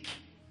peak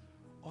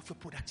of your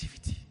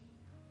productivity.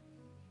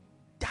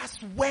 That's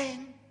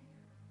when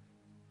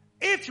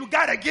If you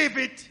gotta give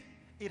it,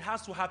 it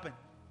has to happen.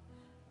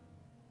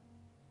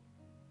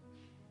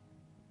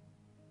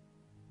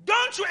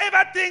 Don't you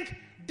ever think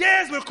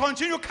days will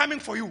continue coming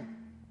for you.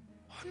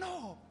 Oh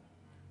no.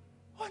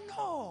 Oh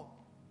no.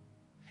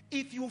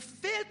 If you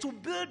fail to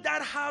build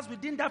that house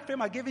within that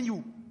frame I've given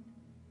you,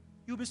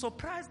 you'll be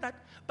surprised that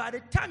by the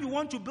time you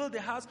want to build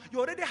the house, you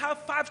already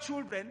have 5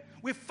 children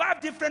with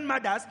 5 different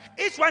mothers.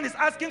 Each one is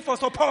asking for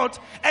support,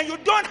 and you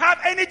don't have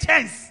any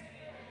chance.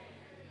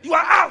 You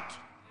are out.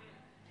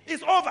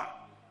 It's over.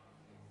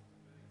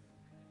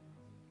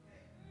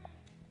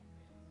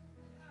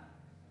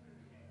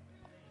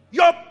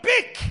 Your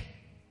pick.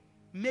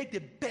 Make the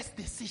best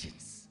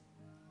decisions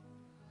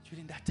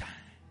during that time.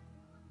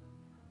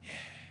 Yeah.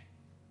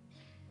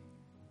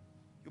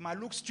 You might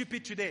look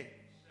stupid today,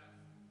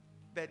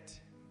 but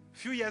a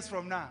few years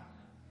from now,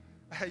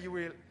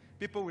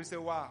 people will say,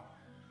 wow,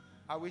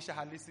 I wish I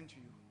had listened to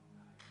you.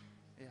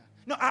 Yeah.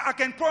 No, I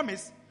can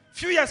promise, a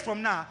few years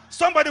from now,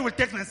 somebody will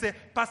text me and say,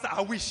 Pastor,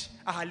 I wish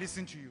I had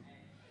listened to you.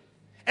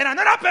 And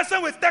another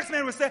person will text me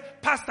and will say,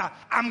 Pastor,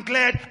 I'm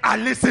glad I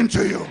listened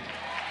to you.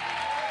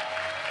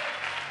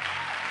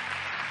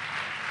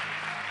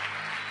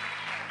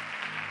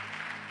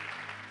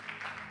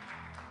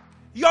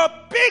 Your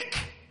peak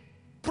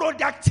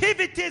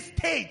productivity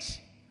stage,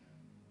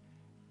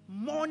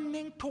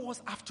 morning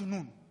towards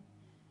afternoon,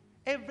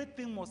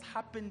 everything must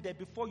happen there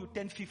before you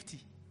turn 50.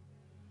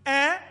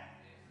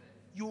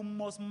 You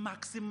must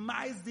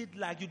maximize it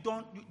like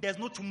there's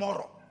no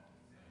tomorrow.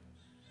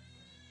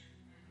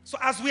 So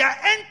as we are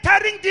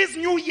entering this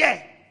new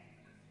year,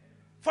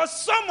 for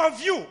some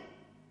of you,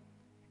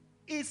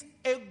 it's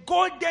a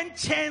golden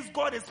chance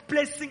God is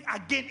placing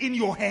again in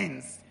your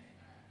hands.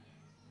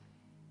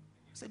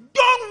 So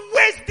don't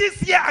waste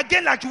this year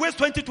again like you waste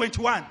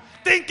 2021,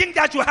 thinking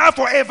that you have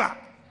forever.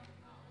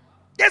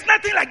 There's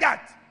nothing like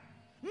that.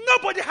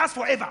 Nobody has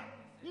forever.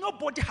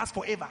 Nobody has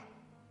forever.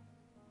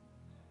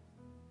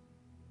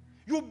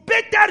 You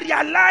better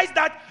realize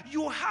that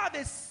you have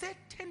a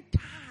certain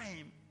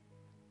time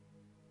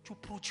to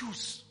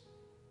produce.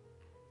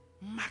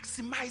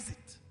 Maximize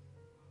it.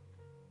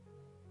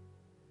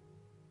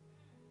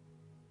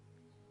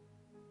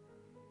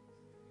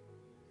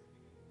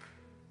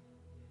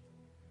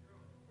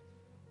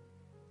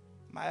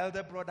 My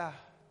elder brother,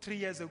 3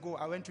 years ago,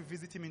 I went to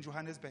visit him in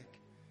Johannesburg.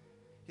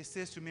 He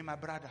says to me, my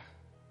brother,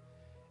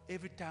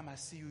 every time I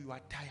see you, you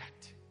are tired.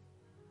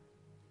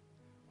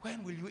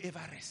 When will you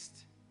ever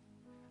rest?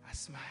 I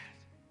smiled.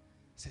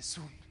 I said,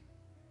 soon.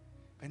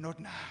 But not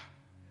now.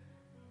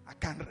 I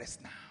can't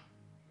rest now.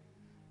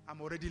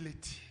 I'm already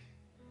late.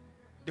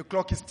 The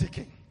clock is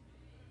ticking.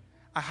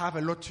 I have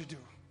a lot to do.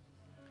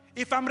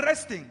 If I'm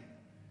resting,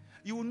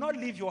 you will not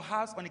leave your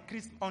house on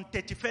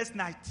 31st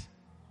night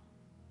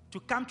to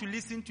come to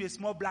listen to a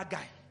small black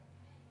guy.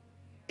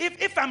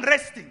 If I'm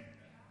resting,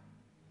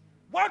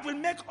 what will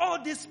make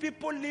all these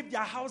people leave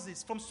their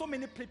houses from so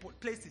many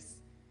places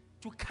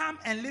to come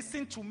and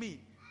listen to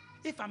me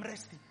if I'm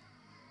resting?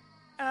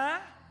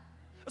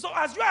 So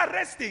as you are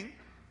resting,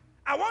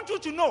 I want you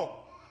to know,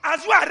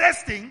 as you are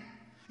resting,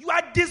 you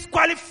are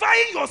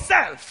disqualifying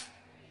yourself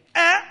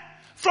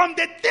from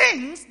the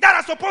things that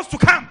are supposed to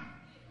come.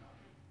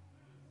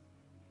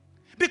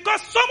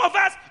 Because some of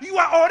us, you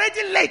are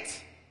already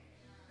late.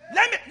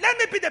 Let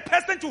me be the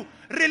person to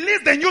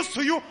release the news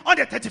to you on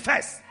the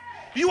 31st.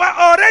 You are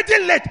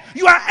already late.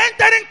 You are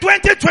entering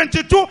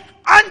 2022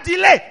 and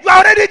delayed. You are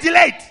already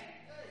delayed.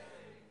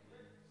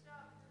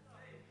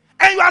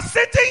 And you are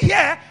sitting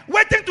here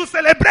waiting to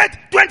celebrate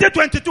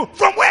 2022.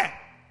 From where?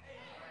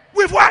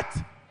 With what?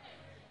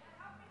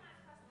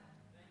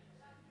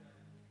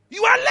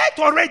 You are late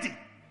already.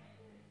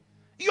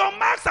 Your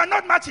marks are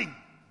not matching.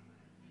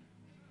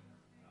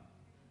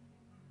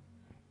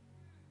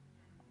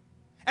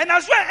 And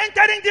as you are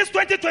entering this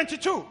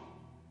 2022,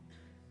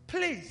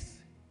 please,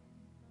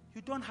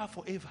 you don't have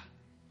forever.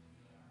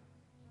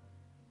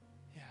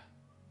 Yeah.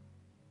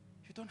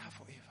 You don't have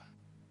forever.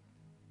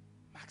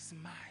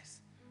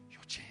 Maximize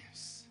your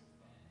chance.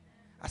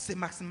 I say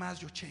maximize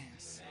your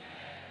chance.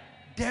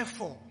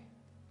 Therefore,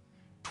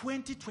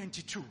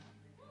 2022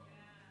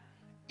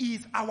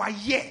 is our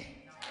year.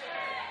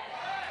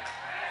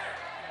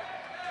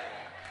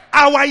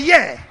 Our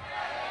year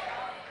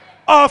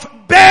of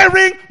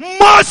bearing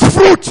much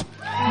fruit.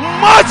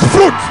 Much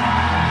fruit.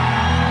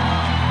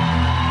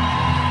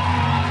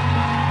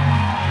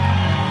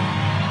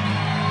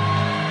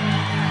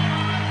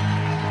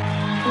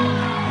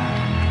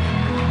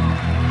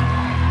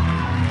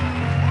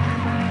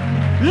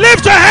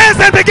 Lift your hands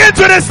and begin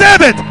to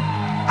receive it.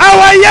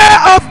 Our year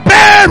of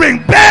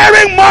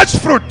bearing much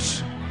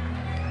fruit.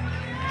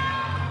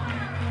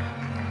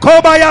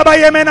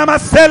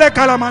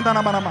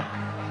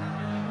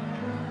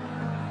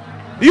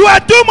 You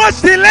are too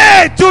much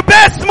delayed to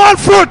bear small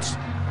fruit.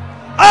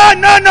 Oh,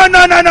 no.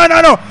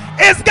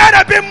 It's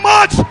gotta be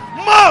much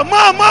more.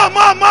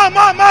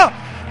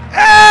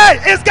 Hey,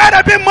 it's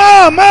gotta be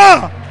more.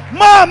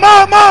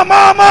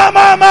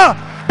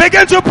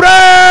 Begin to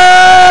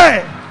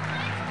pray.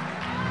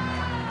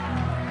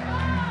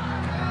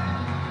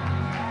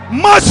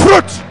 Much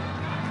fruit.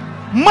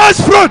 Much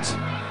fruit.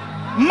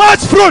 Much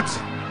fruit.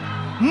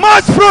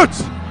 Much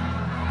fruit.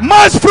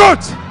 Much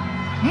fruit.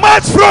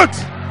 Much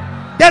fruit.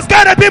 There's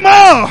gotta be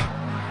more.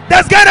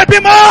 There's gotta be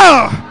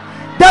more.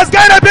 There's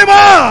gotta be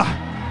more.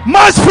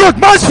 Much fruit.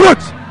 Much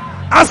fruit.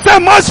 I said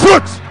much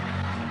fruit.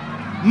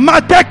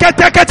 Mateke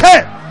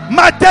tekete.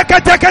 Mateke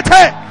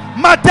tekete.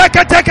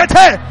 Mateke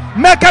tekete.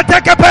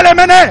 Mekateke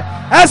pelemene.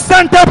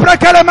 Esente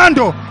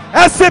prekelemando.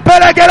 Esi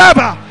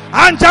pelegeraba.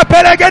 Anja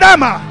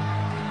pelegerama.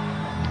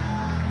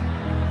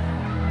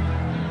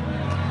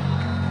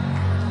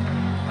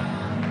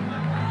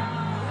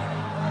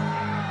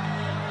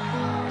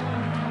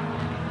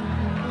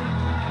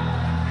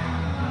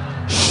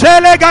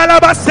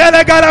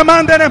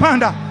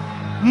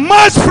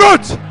 Much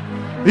fruit.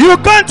 You're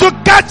going to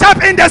catch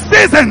up in the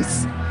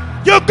seasons.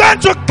 You're going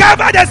to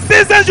cover the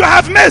seasons you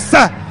have missed.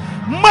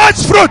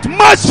 Much fruit.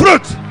 Much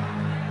fruit.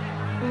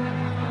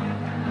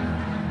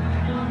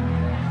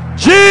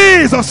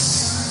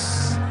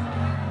 Jesus.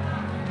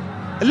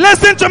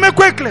 Listen to me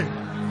quickly.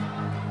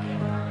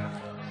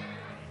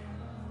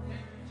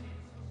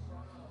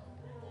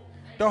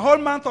 The whole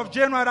month of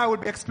January, I will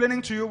be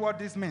explaining to you what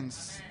this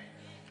means.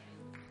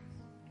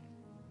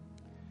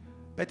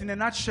 But in a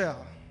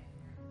nutshell,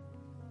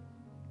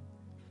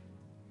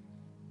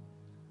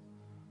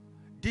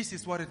 this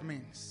is what it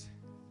means.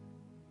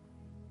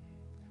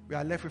 We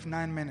are left with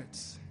 9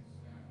 minutes.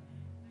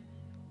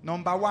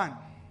 Number one,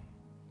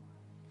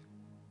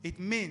 it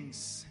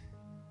means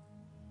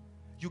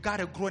you got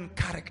to grow in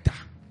character.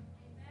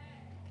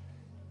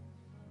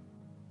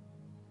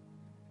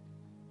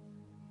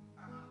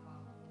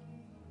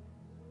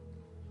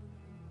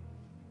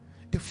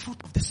 The fruit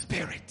of the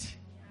Spirit.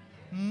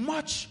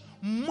 Much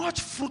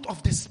fruit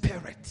of the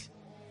Spirit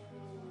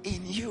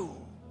in you.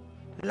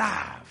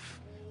 Love,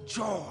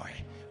 joy,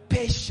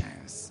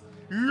 patience,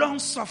 long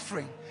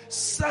suffering,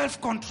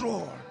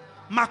 self-control.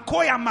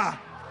 Makoyama,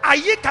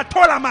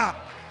 ayikatolama.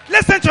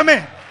 Listen to me.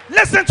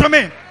 Listen to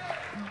me.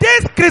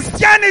 This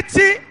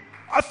Christianity,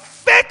 a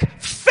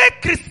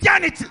fake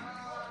Christianity.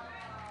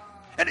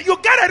 And you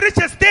gotta reach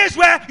a stage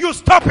where you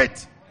stop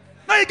it.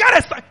 No, you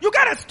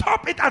gotta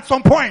stop it at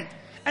some point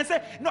and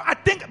say, no, I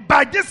think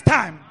by this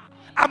time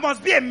I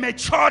must be a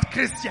matured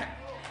Christian.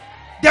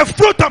 The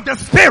fruit of the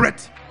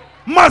Spirit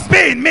must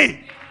be in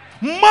me.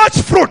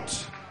 Much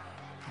fruit.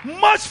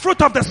 Much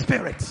fruit of the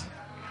Spirit.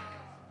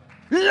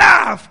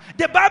 Love.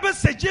 The Bible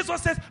says,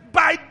 Jesus says,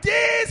 by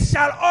this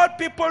shall all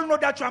people know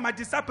that you are my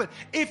disciple.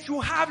 If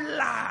you have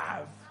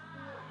love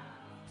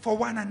for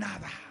one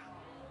another.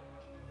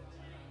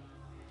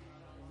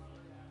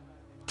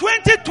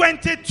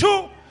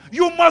 2022,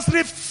 you must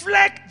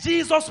reflect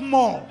Jesus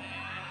more.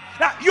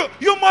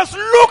 You must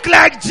look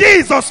like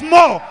Jesus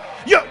more.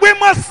 We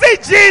must see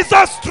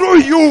Jesus through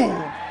you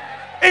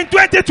in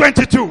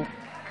 2022.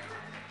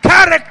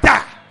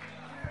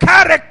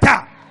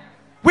 Character.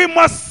 We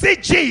must see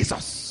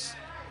Jesus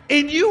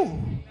in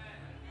you.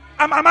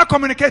 Am I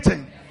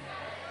communicating?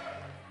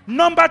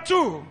 Number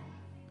two,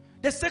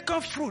 the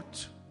second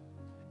fruit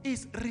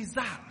is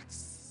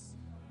results.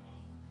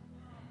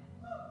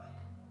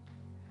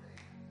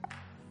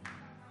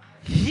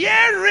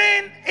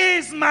 Herein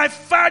is my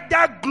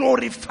Father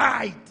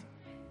glorified,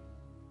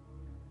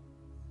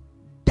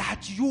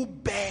 that you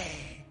bear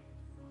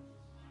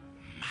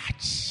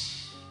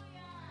much.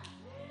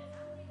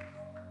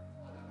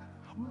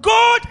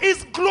 God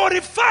is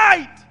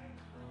glorified.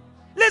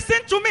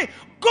 Listen to me.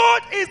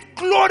 God is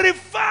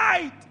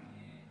glorified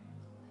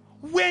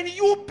when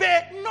you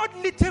bear not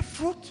little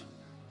fruit.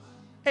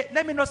 Hey,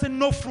 let me not say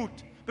no fruit,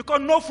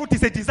 because no fruit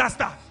is a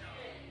disaster.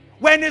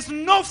 When it's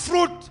no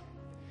fruit,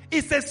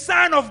 it's a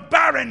sign of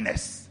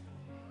barrenness.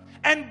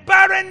 And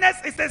barrenness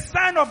is a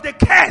sign of the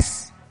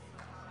curse.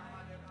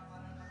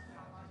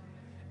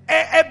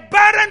 A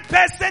barren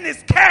person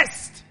is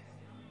cursed.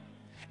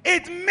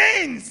 It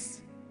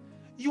means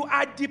you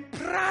are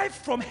deprived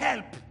from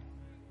help.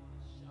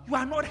 You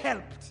are not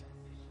helped.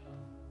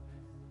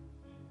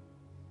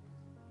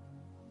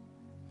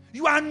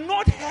 You are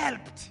not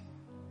helped.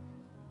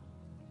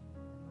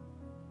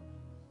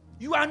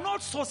 You are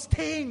not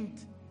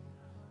sustained.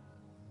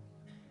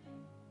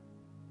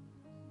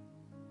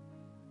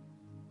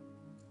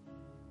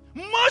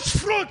 Much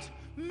fruit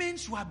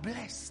means you are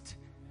blessed.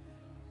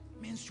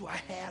 Means you are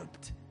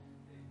helped.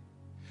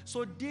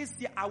 So this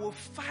year I will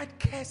fight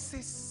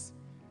curses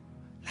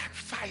like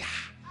fire.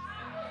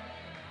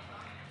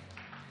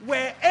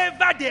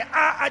 Wherever they are,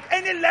 at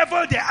any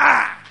level they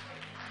are,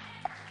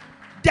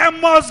 there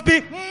must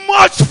be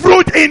much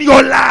fruit in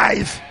your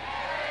life.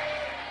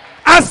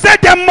 I said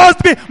there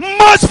must be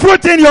much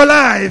fruit in your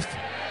life.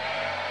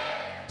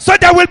 So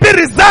there will be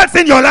results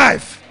in your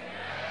life.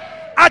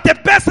 At a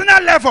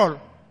personal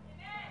level,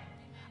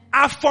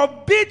 I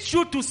forbid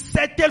you to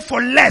settle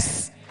for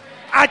less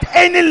at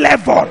any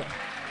level.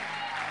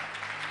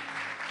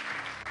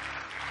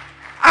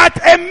 At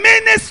a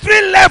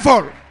ministry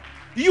level,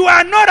 you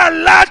are not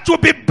allowed to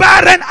be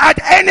barren at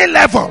any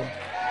level.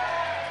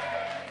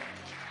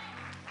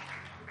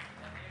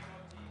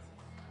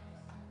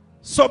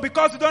 So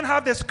because you don't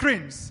have the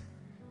screens,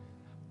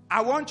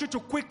 I want you to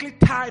quickly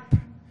type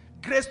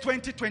Grace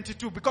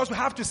 2022 because we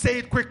have to say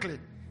it quickly.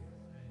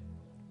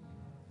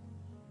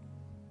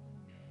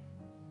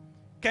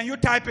 Can you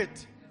type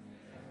it?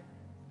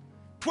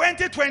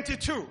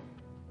 2022,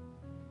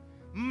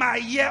 my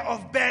year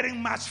of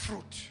bearing much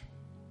fruit.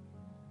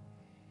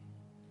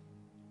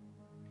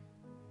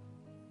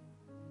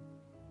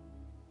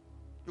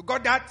 You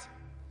got that?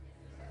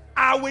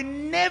 I will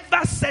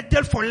never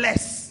settle for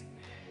less.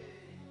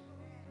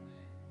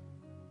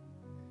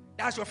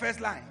 That's your first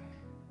line.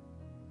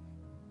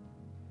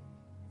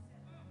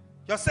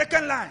 Your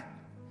second line.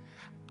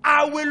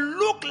 I will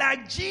look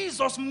like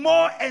Jesus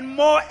more and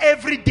more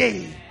every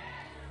day.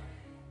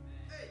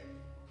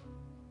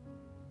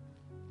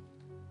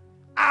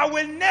 I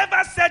will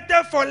never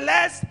settle for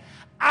less.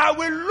 I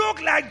will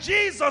look like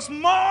Jesus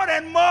more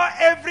and more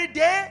every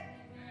day.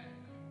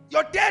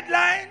 Your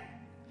deadline.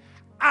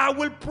 I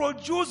will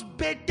produce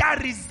better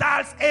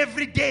results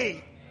every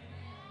day.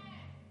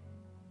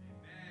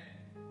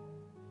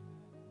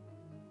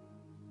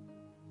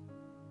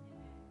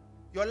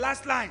 Your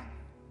last line.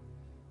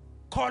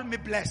 Call me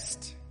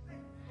blessed.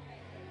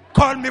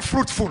 Call me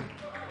fruitful.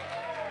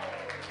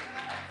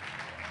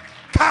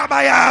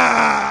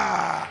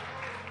 Kabaya.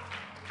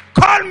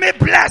 Call me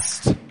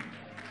blessed.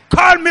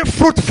 Call me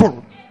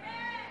fruitful.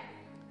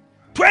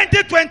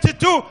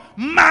 2022,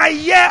 my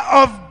year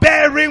of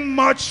bearing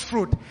much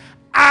fruit.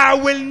 I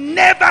will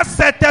never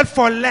settle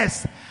for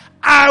less.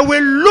 I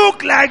will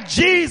look like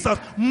Jesus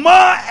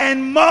more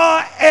and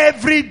more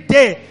every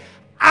day.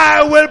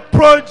 I will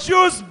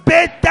produce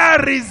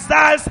better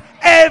results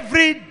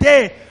every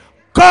day.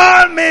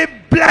 Call me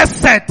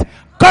blessed.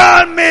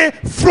 Call me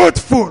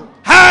fruitful.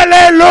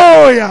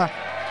 Hallelujah.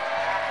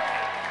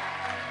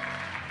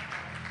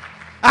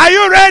 Are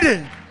you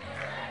ready?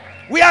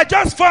 We are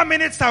just 4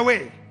 minutes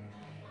away.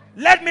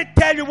 Let me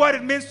tell you what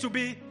it means to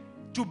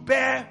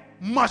bear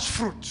much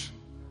fruit.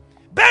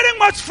 Bearing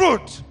much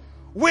fruit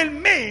will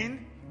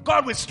mean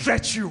God will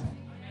stretch you.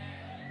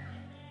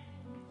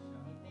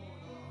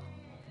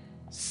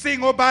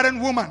 Sing, O barren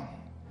woman,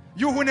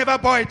 you who never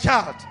bore a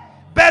child.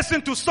 Burst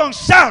into song,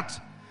 shout,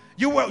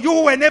 you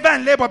who were never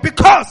in labor,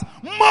 because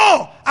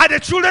more are the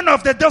children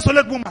of the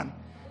desolate woman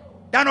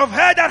than of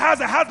her that has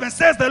a husband,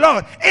 says the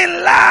Lord.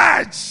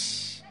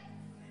 Enlarge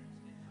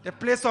the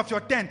place of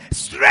your tent.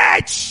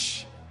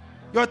 Stretch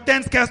your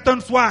tent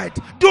curtains wide.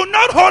 Do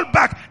not hold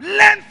back.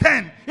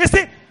 Lengthen. You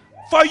see,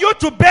 for you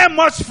to bear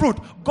much fruit,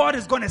 God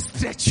is going to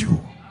stretch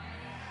you.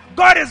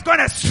 God is going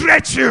to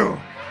stretch you.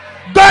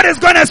 God is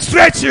going to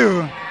stretch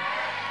you.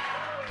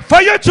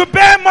 For you to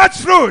bear much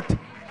fruit,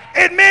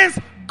 it means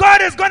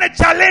God is going to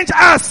challenge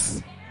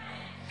us.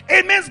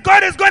 It means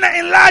God is going to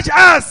enlarge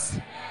us.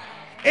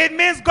 It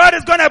means God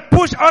is going to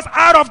push us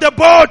out of the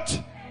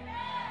boat.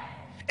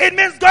 It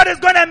means God is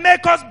going to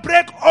make us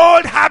break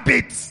old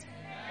habits.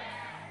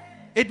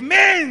 It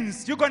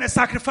means you're going to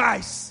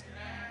sacrifice.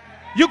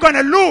 You're going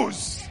to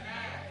lose.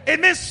 It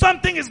means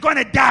something is going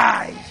to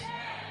die.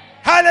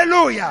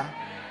 Hallelujah.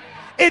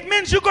 It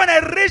means you're going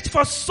to reach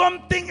for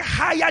something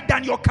higher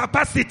than your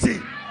capacity.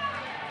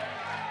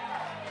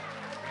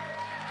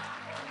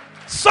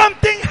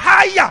 Something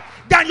higher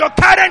than your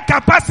current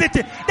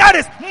capacity. That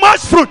is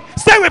much fruit.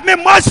 Say with me,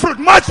 much fruit,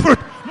 much fruit,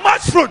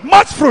 much fruit,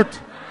 much fruit.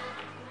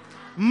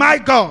 My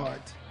God.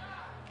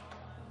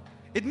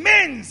 It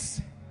means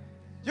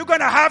you're going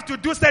to have to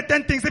do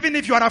certain things even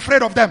if you are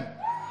afraid of them.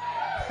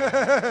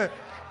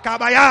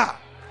 Kabaya.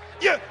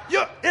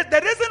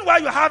 The reason why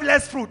you have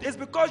less fruit is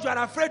because you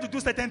are afraid to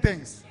do certain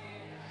things.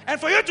 And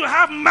for you to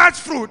have much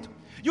fruit,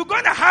 you're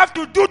going to have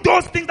to do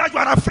those things that you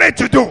are afraid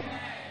to do.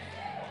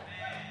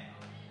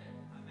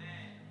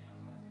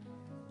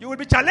 You will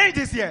be challenged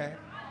this year.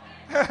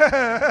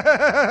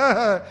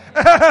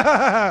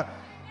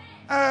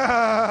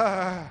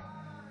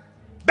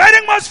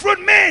 Bearing much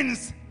fruit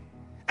means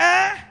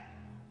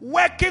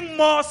working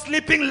more,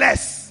 sleeping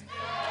less.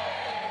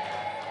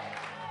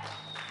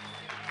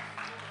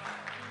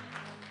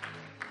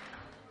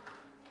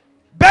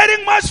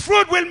 Bearing much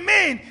fruit will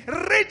mean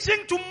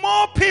reaching to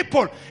more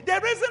people. The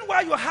reason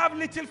why you have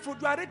little fruit,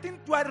 you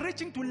are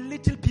reaching to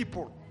little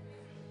people.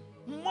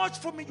 Much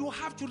fruit means you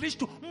have to reach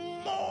to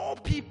more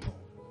people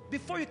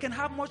before you can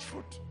have much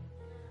fruit.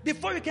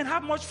 Before you can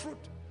have much fruit,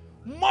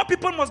 more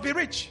people must be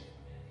rich.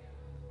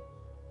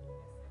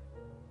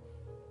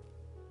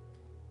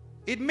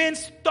 It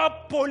means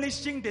stop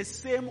polishing the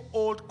same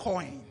old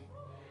coin.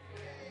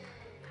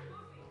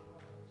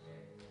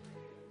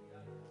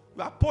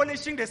 You are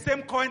polishing the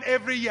same coin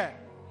every year.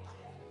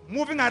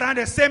 Moving around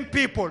the same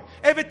people.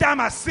 Every time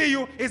I see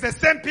you, it's the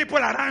same people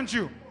around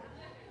you.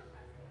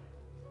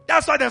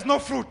 That's why there's no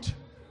fruit.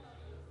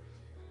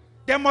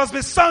 There must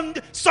be some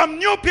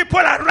new people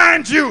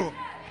around you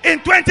in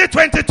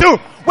 2022.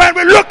 When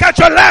we look at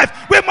your life,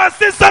 we must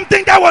see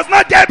something that was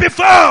not there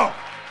before.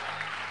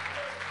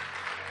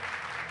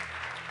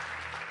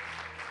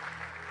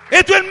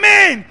 It will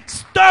mean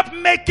stop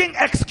making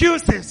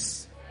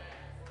excuses.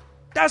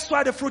 That's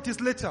why the fruit is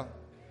little.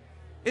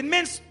 It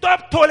means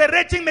stop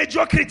tolerating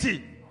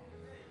mediocrity.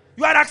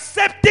 You are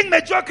accepting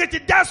mediocrity.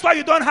 That's why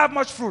you don't have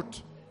much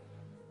fruit.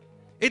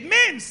 It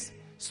means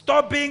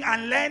stop being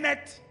unlearned,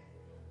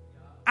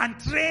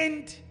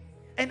 untrained,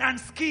 and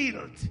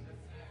unskilled.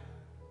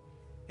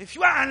 If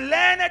you are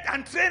unlearned,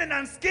 untrained, and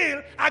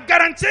unskilled, I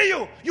guarantee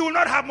you, you will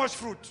not have much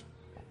fruit.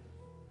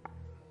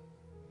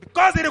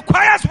 Because it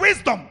requires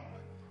wisdom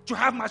to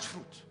have much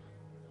fruit.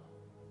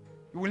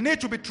 You will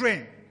need to be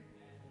trained.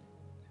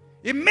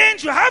 It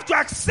means you have to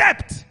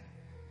accept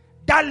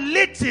that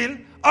little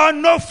or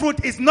no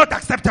fruit is not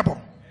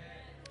acceptable.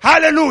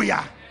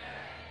 Hallelujah.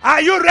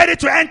 Are you ready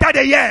to enter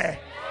the year?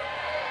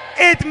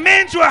 It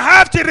means you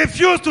have to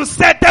refuse to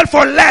settle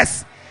for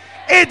less.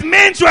 It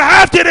means you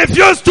have to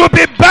refuse to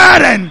be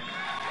barren.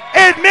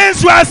 It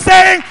means you are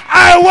saying,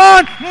 I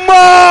want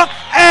more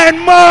and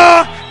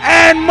more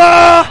and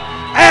more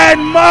and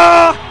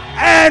more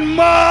and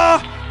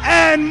more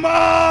and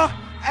more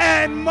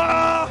and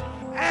more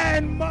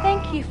and more.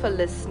 Thank you for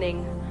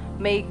listening.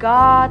 May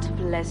God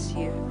bless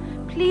you.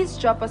 Please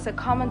drop us a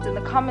comment in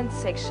the comment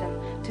section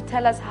to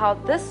tell us how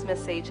this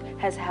message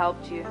has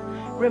helped you.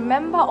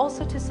 Remember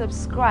also to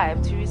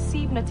subscribe to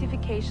receive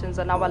notifications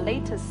on our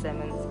latest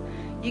sermons.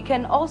 You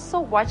can also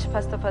watch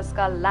Pastor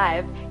Pascal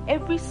live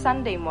every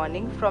Sunday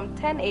morning from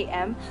 10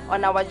 a.m.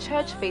 on our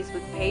church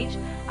Facebook page,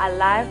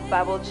 Alive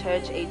Bible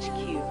Church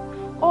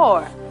HQ.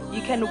 Or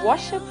you can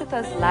worship with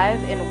us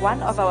live in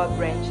one of our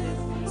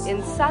branches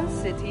in Sun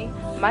City,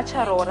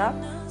 Macharora,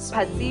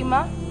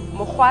 Pazima,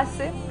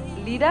 Mokwase,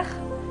 Lidach,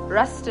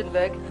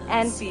 Rustenburg,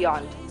 and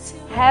beyond.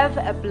 Have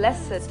a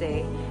blessed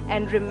day,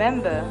 and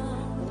remember,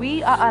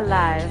 we are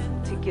alive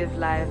to give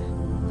life.